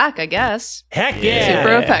Lapras's back, I guess. Heck yeah!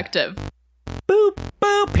 Super effective. Boop,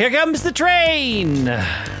 boop. Here comes the train.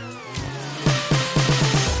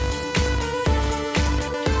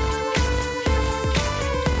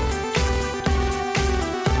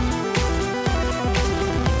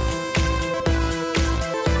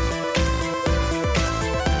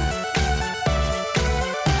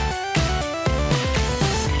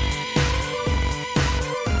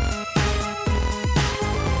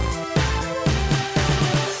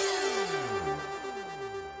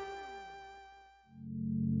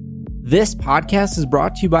 This podcast is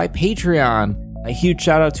brought to you by Patreon. A huge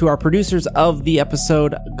shout out to our producers of the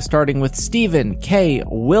episode, starting with Stephen, Kay,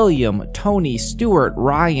 William, Tony, Stuart,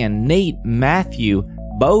 Ryan, Nate, Matthew,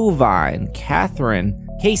 Bovine, Catherine,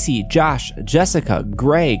 Casey, Josh, Jessica,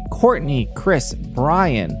 Greg, Courtney, Chris,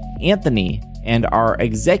 Brian, Anthony, and our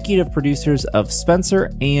executive producers of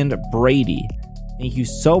Spencer and Brady. Thank you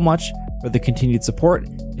so much for the continued support.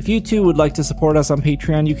 If you too would like to support us on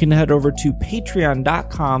Patreon, you can head over to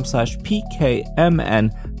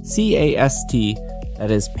patreon.com/PKMNCAST.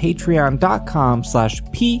 That is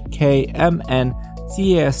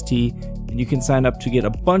patreon.com/PKMNCAST. And you can sign up to get a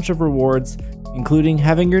bunch of rewards, including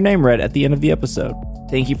having your name read at the end of the episode.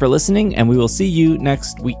 Thank you for listening, and we will see you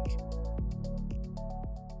next week.